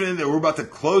confident that we're about to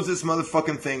close this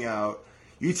motherfucking thing out.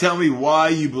 You tell me why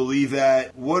you believe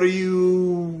that. What do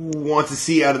you want to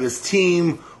see out of this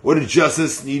team? What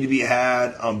adjustments need to be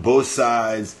had on both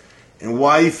sides? And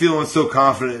why are you feeling so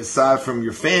confident aside from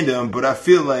your fandom? But I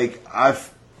feel like I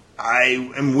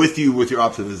am with you with your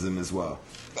optimism as well.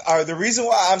 The reason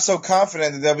why I'm so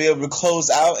confident that they'll be able to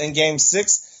close out in Game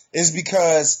 6 is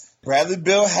because Bradley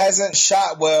Beal hasn't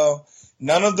shot well.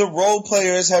 None of the role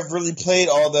players have really played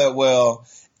all that well.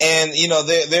 And,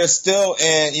 they're still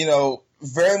in,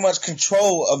 very much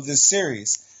control of this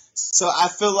series. So I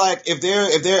feel like if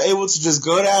they're able to just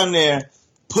go down there,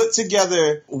 put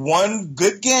together one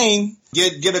good game,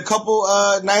 get a couple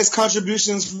nice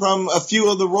contributions from a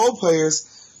few of the role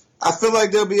players, I feel like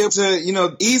they'll be able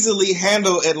to, easily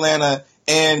handle Atlanta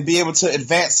and be able to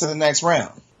advance to the next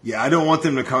round. Yeah, I don't want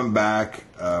them to come back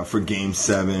for Game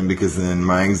 7 because then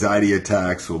my anxiety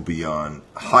attacks will be on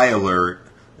high alert,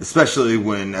 especially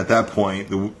when at that point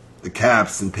the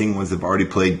Caps and Penguins have already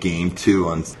played Game 2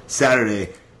 on Saturday.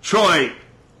 Troy,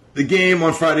 the game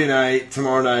on Friday night,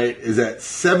 tomorrow night, is at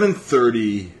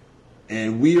 7:30,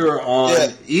 and we are on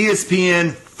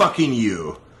ESPN fucking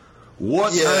you.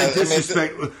 What kind of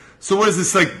disrespect? So what is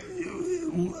this like?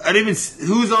 I didn't even.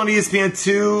 Who's on ESPN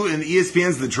 2 and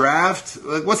ESPN's The Draft?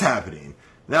 Like, what's happening?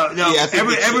 Now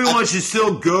everyone should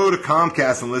still go to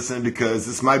Comcast and listen because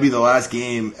this might be the last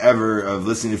game ever of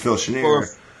listening to Phil Chenier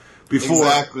before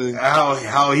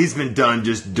how he's been done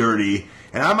just dirty.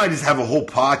 And I might just have a whole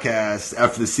podcast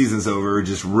after the season's over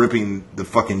just ripping the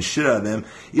fucking shit out of them.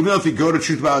 Even though if you go to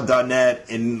truthbout.net,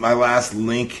 in my last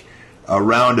link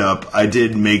roundup, I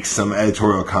did make some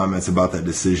editorial comments about that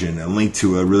decision and linked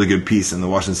to a really good piece in the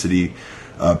Washington City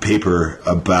paper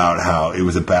about how it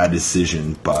was a bad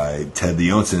decision by Ted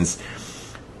Leonsons.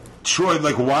 Troy,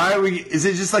 like, why are we... Is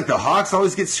it just like the Hawks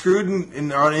always get screwed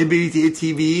on NBA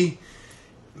TV?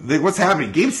 Like, what's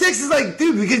happening? Game 6 is like,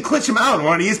 dude, we can clutch them out. We're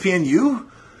on ESPNU?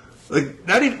 Like,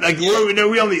 not even... Like, are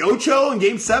we on the Ocho in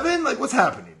Game 7? Like, what's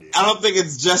happening, dude? I don't think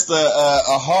it's just a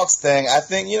Hawks thing. I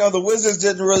think, the Wizards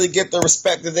didn't really get the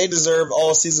respect that they deserve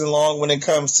all season long when it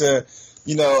comes to,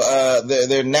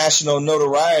 their national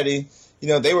notoriety.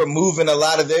 They were moving a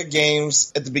lot of their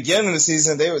games at the beginning of the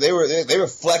season. They were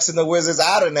flexing the Wizards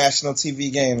out of national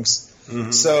TV games.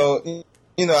 Mm-hmm. So,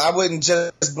 I wouldn't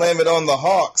just blame it on the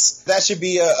Hawks. That should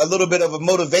be a little bit of a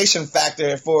motivation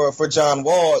factor for John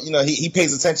Wall. He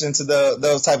pays attention to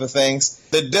those type of things.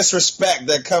 The disrespect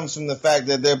that comes from the fact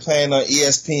that they're playing on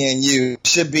ESPNU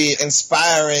should be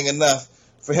inspiring enough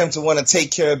for him to want to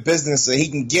take care of business so he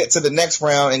can get to the next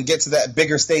round and get to that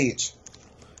bigger stage.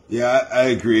 Yeah, I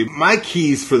agree. My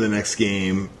keys for the next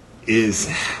game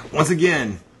is, once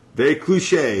again, very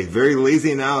cliche, very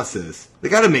lazy analysis. They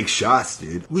got to make shots,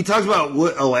 dude. We talked about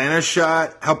what Atlanta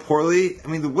shot, how poorly. I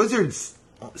mean, the Wizards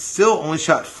still only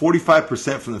shot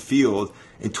 45% from the field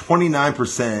and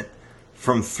 29%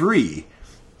 from three.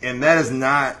 And that is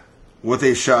not what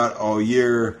they shot all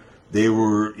year. They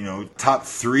were, top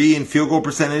 3 in field goal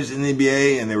percentage in the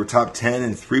NBA, and they were top 10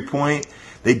 in three-point.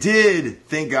 They did,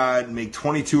 thank God, make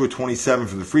 22 or 27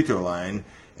 from the free throw line.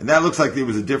 And that looks like there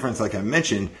was a difference, like I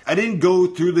mentioned. I didn't go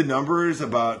through the numbers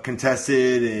about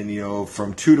contested and,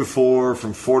 from 2 to 4,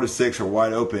 from 4 to 6 or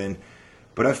wide open.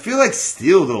 But I feel like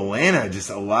still Atlanta just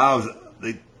allows,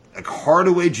 like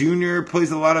Hardaway Jr.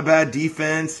 plays a lot of bad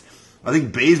defense. I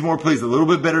think Bazemore plays a little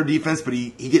bit better defense, but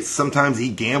sometimes he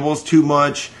gambles too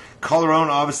much. Calderon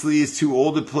obviously is too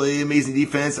old to play amazing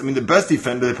defense. I mean, the best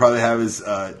defender they probably have is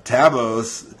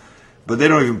Tabos. But they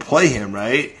don't even play him,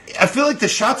 right? I feel like the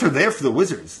shots are there for the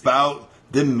Wizards. About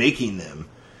them making them.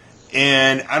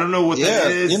 And I don't know what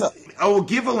that is. I will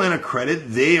give Atlanta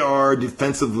credit. They are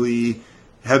defensively,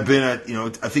 have been at,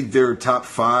 I think they're top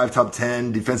 5, top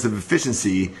 10 defensive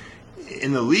efficiency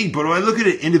in the league. But when I look at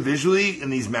it individually in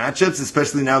these matchups,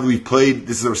 especially now that we've played,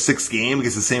 this is our 6th game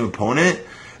against the same opponent,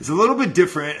 it's a little bit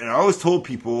different. And I always told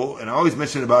people, and I always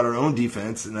mentioned about our own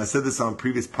defense, and I said this on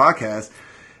previous podcasts,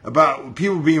 about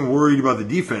people being worried about the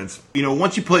defense.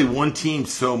 Once you play one team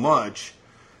so much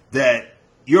that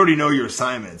you already know your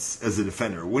assignments as a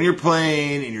defender. When you're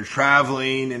playing and you're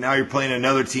traveling and now you're playing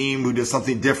another team who does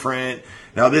something different.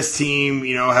 Now this team,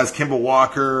 has Kemba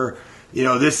Walker.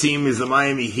 This team is the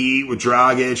Miami Heat with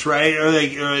Dragic, right?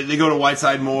 Or they go to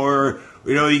Whiteside more.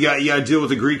 You got to deal with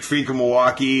the Greek Freak of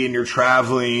Milwaukee and you're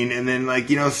traveling. And then,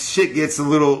 shit gets a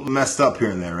little messed up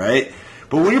here and there, right?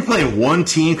 But when you're playing one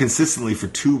team consistently for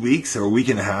 2 weeks or a week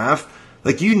and a half,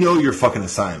 your fucking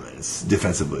assignments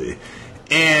defensively.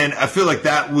 And I feel like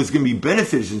that was going to be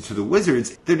beneficial to the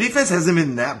Wizards. Their defense hasn't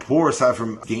been that poor aside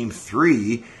from Game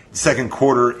 3, second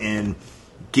quarter in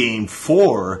Game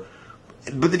 4.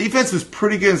 But the defense was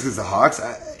pretty good against the Hawks.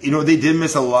 They did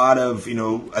miss a lot of,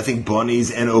 I think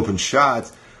bunnies and open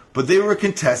shots. But they were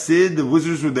contested. The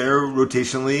Wizards were there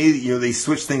rotationally. They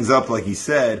switched things up, like you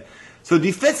said. So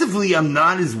defensively, I'm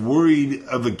not as worried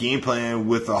of a game plan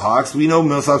with the Hawks. We know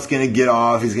Millsap's going to get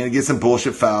off. He's going to get some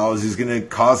bullshit fouls. He's going to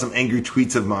cause some angry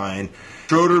tweets of mine.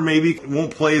 Schroeder maybe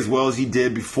won't play as well as he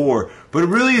did before. But it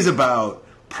really is about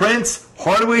Prince,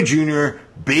 Hardaway Jr.,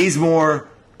 Bazemore,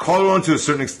 Calderon to a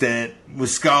certain extent,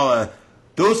 Muscala.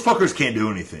 Those fuckers can't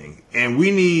do anything. And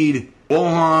we need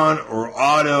Bohan or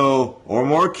Otto or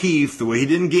Markieff, the way he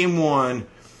did in Game 1,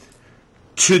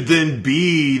 to then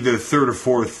be the third or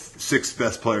fourth, sixth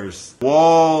best players.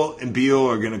 Wall and Beal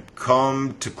are going to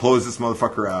come to close this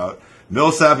motherfucker out.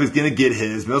 Millsap is going to get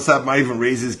his. Millsap might even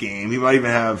raise his game. He might even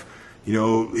have,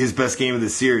 his best game of the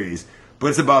series. But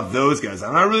it's about those guys.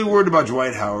 I'm not really worried about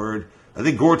Dwight Howard. I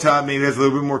think Gortat maybe has a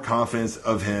little bit more confidence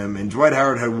of him. And Dwight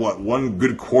Howard had, one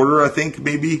good quarter, I think,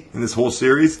 maybe, in this whole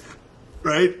series,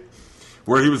 right?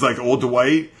 Where he was like old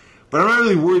Dwight. But I'm not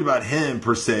really worried about him,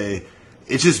 per se.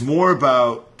 It's just more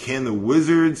about, can the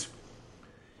Wizards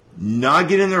not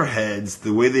get in their heads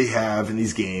the way they have in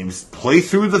these games, play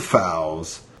through the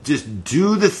fouls, just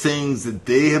do the things that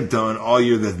they have done all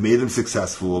year that have made them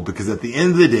successful. Because at the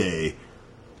end of the day,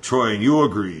 Troy, and you'll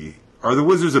agree, are the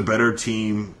Wizards a better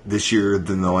team this year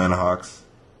than the Atlanta Hawks?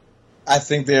 I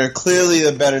think they're clearly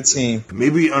a better team.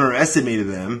 Maybe we underestimated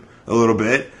them a little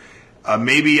bit.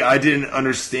 Maybe I didn't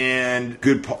understand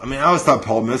I always thought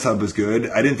Paul Millsap was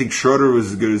good. I didn't think Schroeder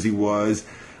was as good as he was.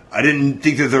 I didn't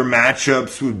think that their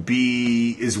matchups would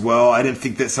be as well. I didn't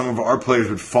think that some of our players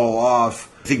would fall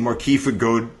off. I think Markieff would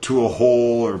go to a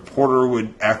hole, or Porter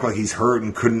would act like he's hurt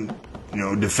and couldn't,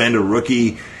 defend a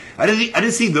rookie. I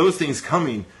didn't see those things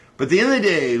coming. But at the end of the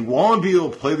day, Wall and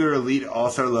Beal play their elite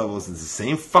all-star levels. It's the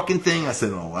same fucking thing I said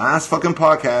in the last fucking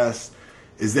podcast,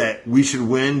 is that we should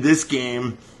win this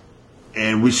game.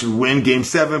 And we should win Game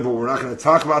 7, but we're not going to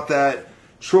talk about that.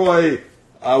 Troy,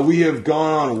 we have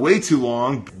gone on way too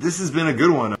long. This has been a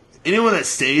good one. Anyone that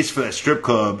stays for that strip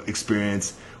club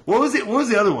experience, what was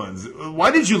the other ones?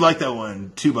 Why did you like that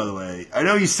one, too, by the way? I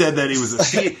know you said that it was a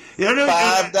fee.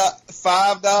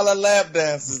 $5 lap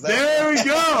dances. There we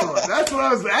go. That's what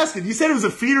I was asking. You said it was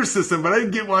a feeder system, but I didn't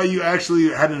get why you actually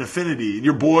had an affinity.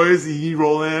 Your boys, you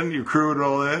roll in, your crew would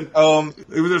roll in.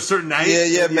 It was a certain night.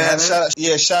 Yeah, man.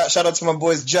 Shout out to my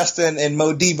boys Justin and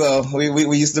Mo Debo.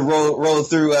 We used to roll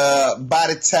through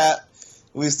Body Tap.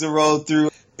 We used to roll through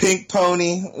Pink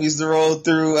Pony. We used to roll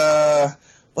through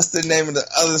what's the name of the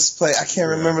other play? I can't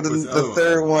remember the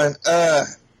third one.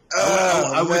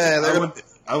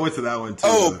 I went to that one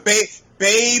too.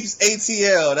 Babes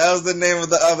ATL. That was the name of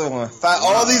the other one.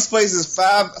 All these places,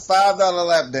 $5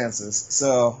 lap dances.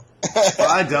 So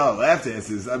 $5 lap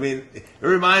dances. I mean, it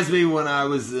reminds me when I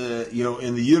was,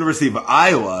 in the University of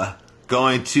Iowa,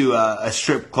 going to a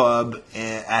strip club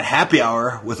at happy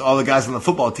hour with all the guys on the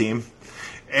football team.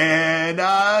 And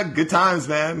good times,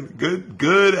 man. Good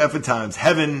effing times.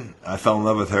 Heaven, I fell in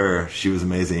love with her. She was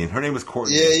amazing. Her name was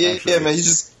Courtney. Yeah, man. You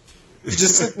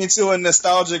just took me to a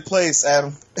nostalgic place,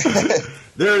 Adam.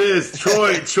 There it is,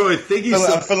 Troy. Thank you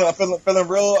so much. I'm feeling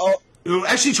real.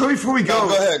 Actually, Troy, before we go,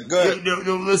 go ahead.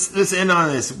 Let's end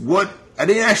on this. I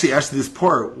didn't actually ask you this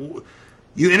part.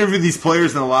 You interviewed these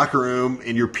players in the locker room,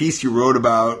 and your piece you wrote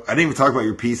about. I didn't even talk about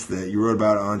your piece that you wrote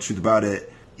about on Truth About It.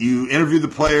 You interviewed the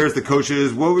players, the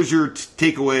coaches. What was your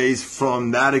takeaways from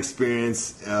that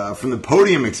experience, from the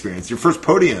podium experience, your first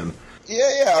podium?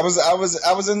 Yeah. I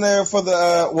was in there for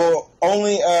the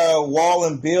only Wall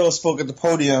and Beal spoke at the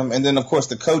podium, and then of course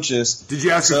the coaches. Did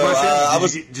you ask a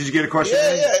question? Did you get a question?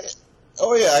 Yeah.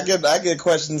 Oh yeah, I get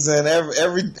questions in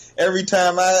every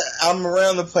time I'm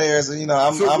around the players. I'm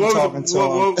talking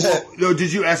to them.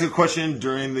 Did you ask a question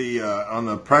during the on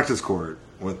the practice court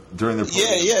during the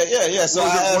podium? Yeah. So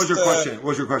what was your question? What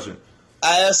was your question?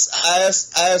 I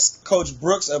asked Coach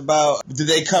Brooks about did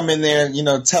they come in there,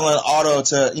 telling Otto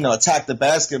to, attack the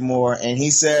basket more, and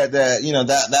he said that,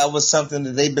 that was something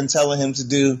that they've been telling him to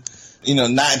do,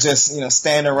 not just,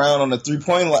 stand around on the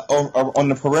 3-point or on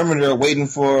the perimeter waiting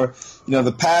for,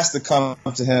 the pass to come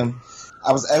to him.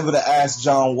 I was able to ask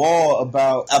John Wall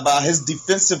about his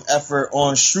defensive effort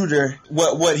on Schroeder,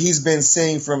 what he's been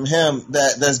seeing from him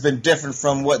that's been different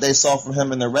from what they saw from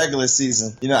him in the regular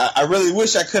season. I really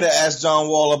wish I could have asked John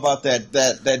Wall about that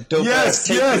dope. Yes.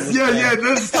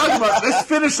 Let's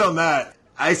finish on that.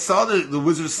 I saw the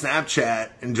Wizards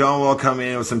Snapchat and John Wall come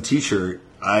in with some T-shirt.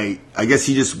 I guess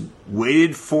he just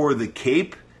waited for the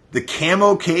cape, the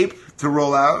camo cape, to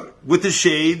roll out with the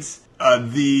shades.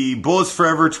 The Bullets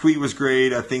Forever tweet was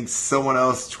great. I think someone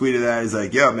else tweeted that. He's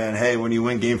like, "Yo, man, hey, when you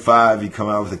win Game 5, you come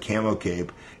out with a camo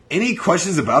cape." Any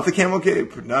questions about the camo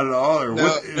cape? Not at all. Or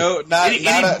not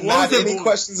any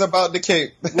questions about the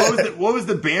cape. What was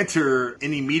the banter?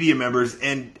 Any media members?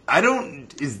 And I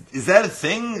don't. Is that a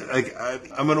thing? Like,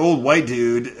 I'm an old white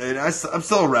dude, and I'm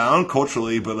still around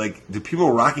culturally, but like, do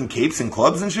people rocking capes in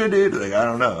clubs and shit, dude? Like, I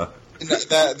don't know. That's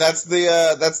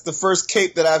the first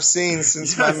cape that I've seen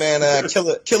since my man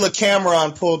Killer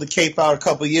Cameron pulled the cape out a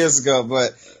couple years ago.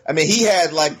 But I mean, he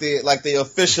had like the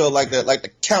official like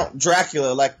the Count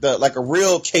Dracula like a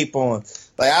real cape on.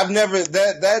 Like I've never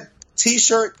that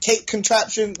T-shirt cape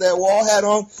contraption that Wall had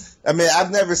on. I mean,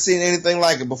 I've never seen anything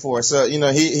like it before. So you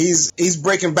know, he's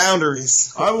breaking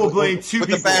boundaries. I will blame two with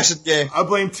people. The fashion game. I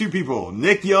blame two people: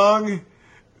 Nick Young,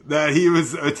 that he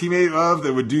was a teammate of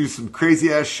that would do some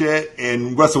crazy ass shit,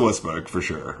 and Russell Westbrook for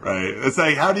sure, right? It's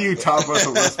like, how do you top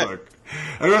Russell Westbrook?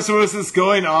 And Russell Westbrook's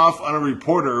going off on a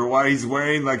reporter while he's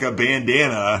wearing like a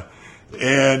bandana,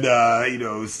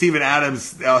 and Steven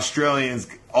Adams, the Australian's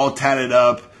all tatted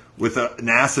up with a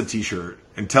NASA t-shirt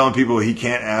and telling people he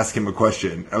can't ask him a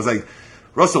question. I was like,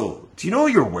 Russell, do you know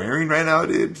what you're wearing right now,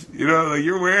 dude? You know, like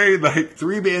you're wearing like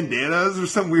 3 bandanas or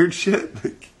some weird shit.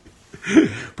 Like,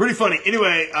 pretty funny.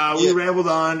 Anyway, we rambled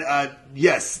on.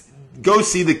 Yes, go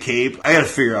see the cape. I got to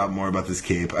figure out more about this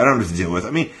cape. I don't know what to deal with.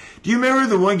 I mean, do you remember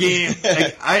the one game?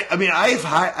 Like,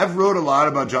 I've wrote a lot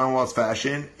about John Wall's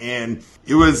fashion, and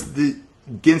it was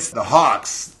against the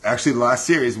Hawks. Actually, the last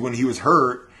series when he was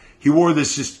hurt, he wore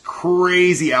this just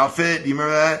crazy outfit. Do you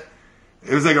remember that?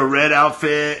 It was like a red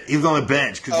outfit. He was on the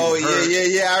bench. Oh,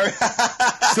 yeah.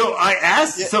 So I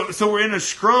asked, so we're in a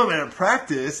scrum and a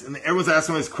practice, and everyone's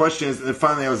asking us questions, and then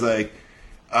finally I was like,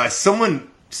 someone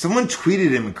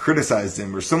tweeted him and criticized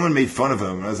him, or someone made fun of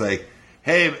him, and I was like,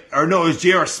 hey, or no, it was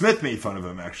J.R. Smith made fun of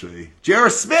him, actually.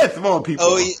 J.R. Smith, of all people.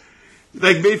 Oh, yeah.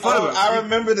 Like, made fun of him. I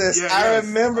remember this. Yeah, I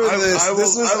remember this.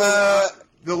 This was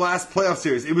the last playoff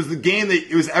series. It was the game that,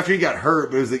 it was after he got hurt,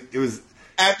 but it was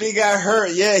after he got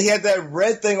hurt, yeah, he had that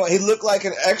red thing on. He looked like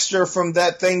an extra from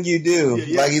That Thing You Do.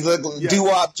 Yeah. Like he looked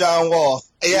doo-wop John Wall.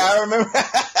 Yeah, I remember.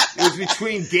 It was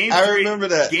between game 3. I remember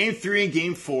that. Game 3 and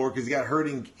game 4 because he got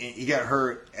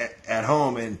hurt at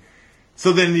home, and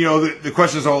so then the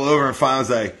questions all over, and finally I was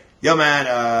like, "Yo,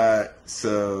 man,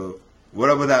 so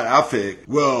what up with that outfit?"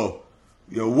 Well,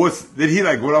 then he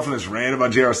like went off on this rant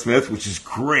about J.R. Smith, which is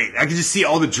great. I could just see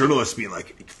all the journalists being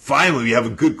like, finally, we have a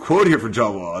good quote here for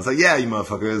John Wall. I was like, yeah, you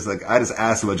motherfuckers. Like, I just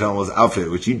asked about John Wall's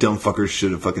outfit, which you dumb fuckers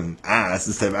should have fucking asked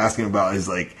instead of asking about his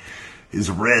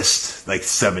wrist like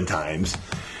 7 times.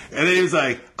 And then he was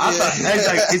like,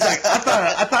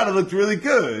 I thought it looked really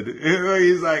good.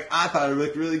 He's like, I thought it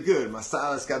looked really good. My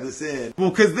stylist got this in. Well,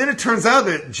 because then it turns out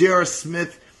that J.R.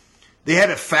 Smith, they had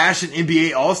a fashion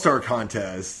NBA All-Star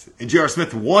contest, and J.R.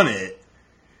 Smith won it.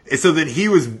 And so then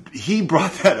he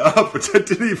brought that up, which I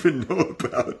didn't even know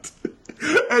about.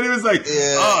 And he was like,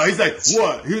 he's like,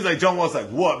 what? He was like, John Wall's like,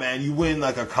 what, man? You win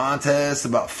like a contest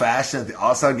about fashion at the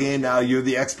All-Star game, now you're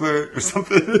the expert or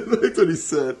something? That's what he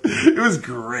said. It was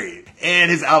great.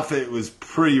 And his outfit was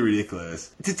pretty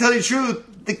ridiculous. To tell you the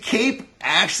truth, the cape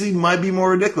actually might be more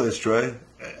ridiculous, Troy.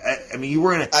 I mean, you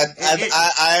were in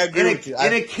I agree with you.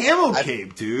 In a camo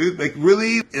cape, dude. Like,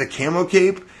 really? In a camo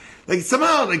cape? Like,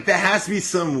 somehow, like, that has to be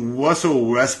some Russell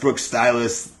Westbrook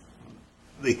stylist.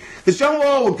 Like, because John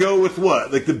Wall will go with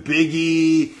what? Like, the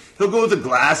biggie. He'll go with the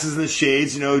glasses and the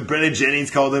shades. Brendan Jennings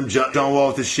called him John Wall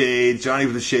with the shades, Johnny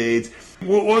with the shades.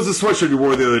 What was the sweatshirt you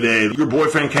wore the other day? Your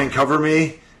boyfriend can't cover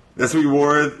me? That's what you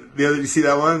wore the other. You see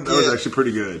that one? That was actually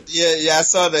pretty good. Yeah, I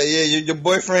saw that. Yeah, your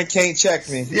boyfriend can't check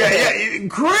me. Yeah,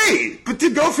 great. But to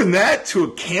go from that to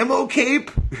a camo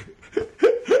cape,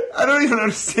 I don't even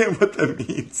understand what that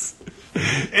means.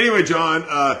 Anyway, John,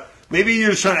 maybe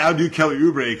you're just trying to outdo Kelly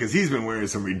Oubre because he's been wearing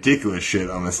some ridiculous shit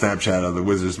on the Snapchat of the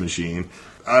Wizards machine.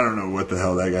 I don't know what the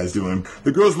hell that guy's doing.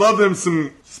 The girls love him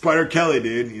some Spider Kelly,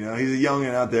 dude. He's a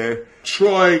youngin' out there.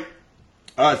 Troy.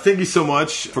 Thank you so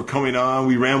much for coming on.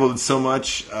 We rambled so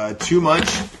much, too much,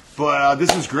 but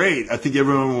this was great. I think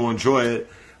everyone will enjoy it.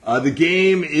 The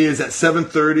game is at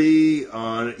 7:30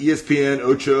 on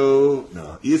ESPNU,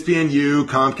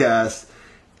 Comcast,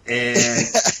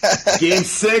 and Game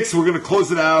 6, we're going to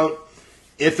close it out.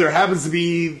 If there happens to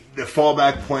be the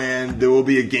fallback plan, there will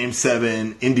be a Game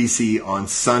 7 in DC on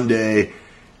Sunday,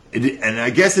 and I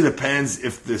guess it depends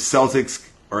if the Celtics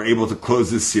are able to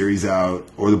close this series out,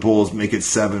 or the Bulls make it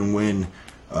 7 win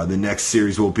the next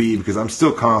series will be, because I'm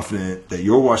still confident that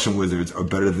your Washington Wizards are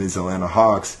better than these Atlanta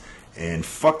Hawks, and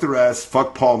fuck the rest,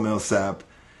 fuck Paul Millsap,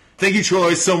 Thank you,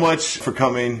 Troy, so much for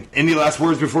coming. Any last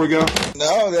words before we go?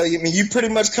 No, I mean, you pretty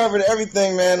much covered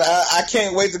everything, man. I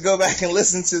can't wait to go back and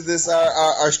listen to this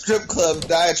our strip club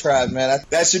diatribe, man.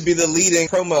 That should be the leading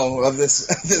promo of this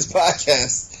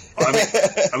podcast.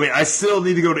 I mean, I still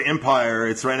need to go to Empire.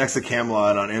 It's right next to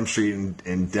Camelot on M Street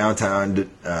in downtown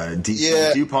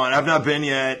DuPont. I've not been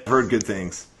yet. Heard good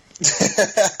things.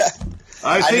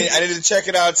 I need to check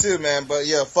it out too, man. But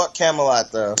yeah, fuck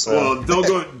Camelot though. So.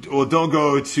 Don't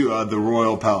go to the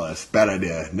Royal Palace. Bad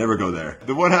idea. Never go there.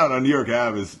 The one out on New York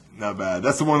Ave is not bad.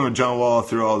 That's the one where John Wall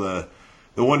threw all the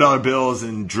 $1 bills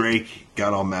and Drake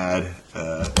got all mad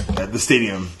at the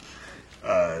stadium.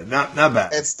 Not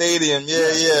bad. At stadium,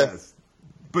 yeah.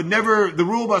 But never. The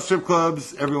rule about strip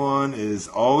clubs, everyone, is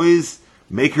always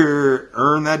make her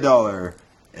earn that dollar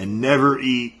and never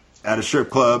eat at a strip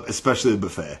club, especially a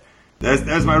buffet.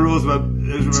 That's my rules about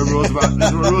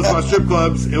strip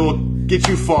clubs. It will get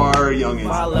you far,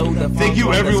 youngins. Thank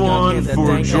you, everyone,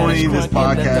 for joining this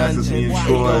podcast with me and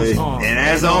Troy. And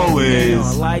as always,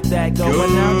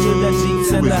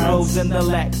 go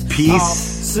with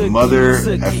peace. Mother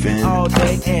effing all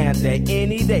day and day,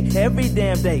 any day, every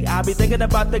damn day. I be thinking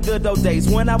about the good old days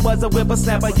when I was a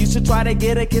whippersnapper. You should try to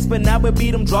get a kiss, but now it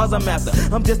beat them draws I'm after.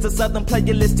 I'm just a southern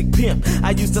playalistic pimp.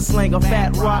 I used to slang a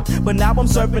fat rock, but now I'm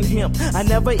serving him. I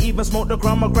never even smoked a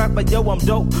gram of crack, but yo, I'm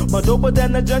dope. More doper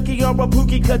than a junkie or a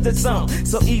pookie, cause it's some.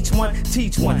 So each one,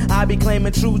 teach one. I be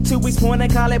claiming true to East Point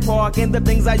and College Park and the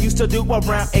things I used to do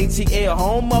around ATL,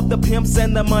 home of the pimps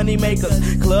and the money makers.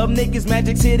 Club niggas,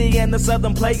 Magic City, and the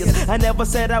southern players. I never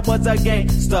said I was a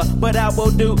gangster, but I will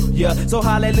do ya. So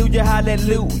hallelujah,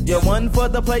 hallelujah. One for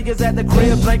the players at the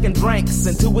crib drinking drinks,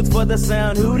 and two is for the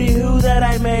sound hootie hoo that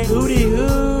I made. Hootie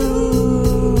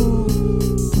hoo.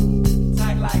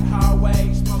 Tight like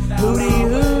highway, smoked out hootie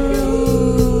hoo.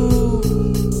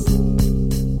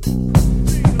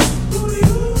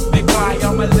 Big guy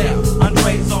on my left,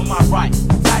 Andre's on my right.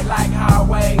 Tight like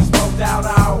highway, smoked out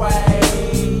our way.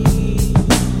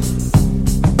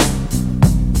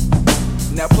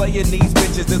 Now playing these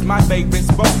bitches is my favorite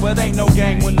sport, but ain't no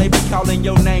gang when they be calling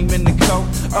your name in the coat.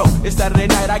 Oh, it's Saturday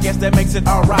night, I guess that makes it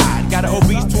alright. Got an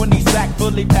obese 20 sack,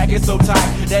 fully packed so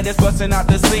tight that it's busting out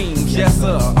the seams. Yes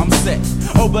sir, I'm set.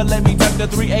 Oh, but let me tuck the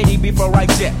 380 before I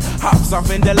jet. Hops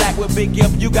off in the lack with big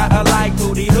gift, you got a like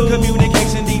booty.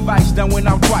 Communication device done went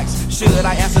off twice. Should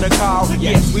I answer the call?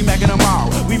 Yes, we macking them all.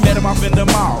 We met them off in the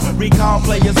mall. Recall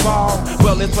players ball.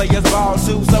 Well, it's players ball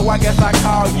too, so I guess I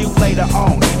call you later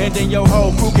on. And then your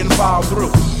whole crew can fall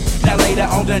through. Now later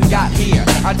on done got here.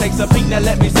 I take a peek, now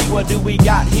let me see what do we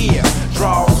got here.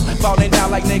 Draws, falling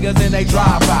down like niggas in they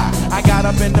drive-by. I got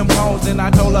up in them cones and I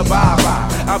told her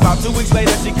bye-bye. About 2 weeks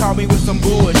later she called me with some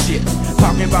bullshit,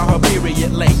 talking about her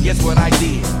period late. Guess what I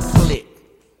did? Click.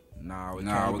 No,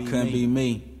 it couldn't be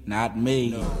me. Not me.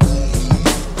 No.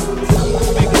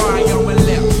 Big Ryan on my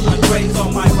left, Andre's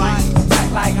on my right.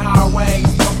 Act like highway,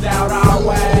 smoked out our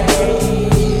way.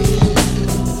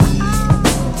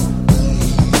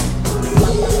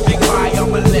 On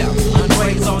my left,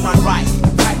 Andre's on my right.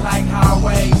 Act like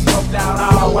highway, smoked out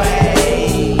our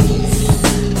way.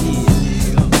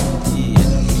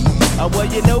 Well,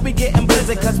 you know we getting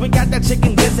blizzard, cause we got that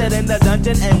chicken gizzard in the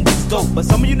dungeon and we stoked. But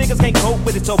some of you niggas can't cope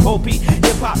with it, so pokey.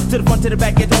 Hip-hop to the front, to the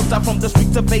back, it don't stop from the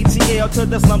streets of ATL to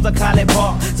the slums of College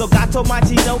Park. So God told my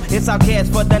Tino, it's our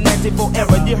cast for the 94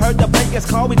 era. You heard the players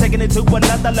call, we taking it to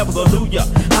another level. Hallelujah,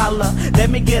 holla, let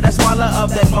me get a swallow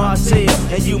of that Martell,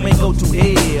 and you may go to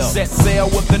hell. Set sail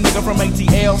with the nigga from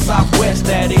ATL, Southwest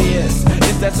that is.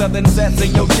 It's that southern sense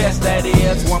in your chest that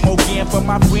is. One more again for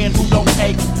my friend who don't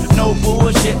take no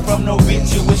bullshit from no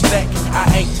bitch you wish that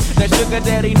I ain't that sugar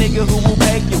daddy nigga who will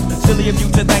pay you. Silly of you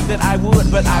to think that I would,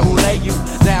 but I will lay you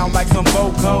down like some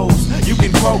vocals. You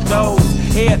can quote those,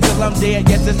 head till I'm dead,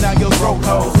 yes it's now your throat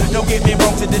hole. Don't get me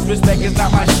wrong, to disrespect is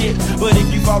not my shit, but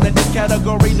if you fall in this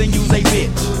category then you's a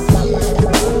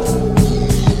bitch.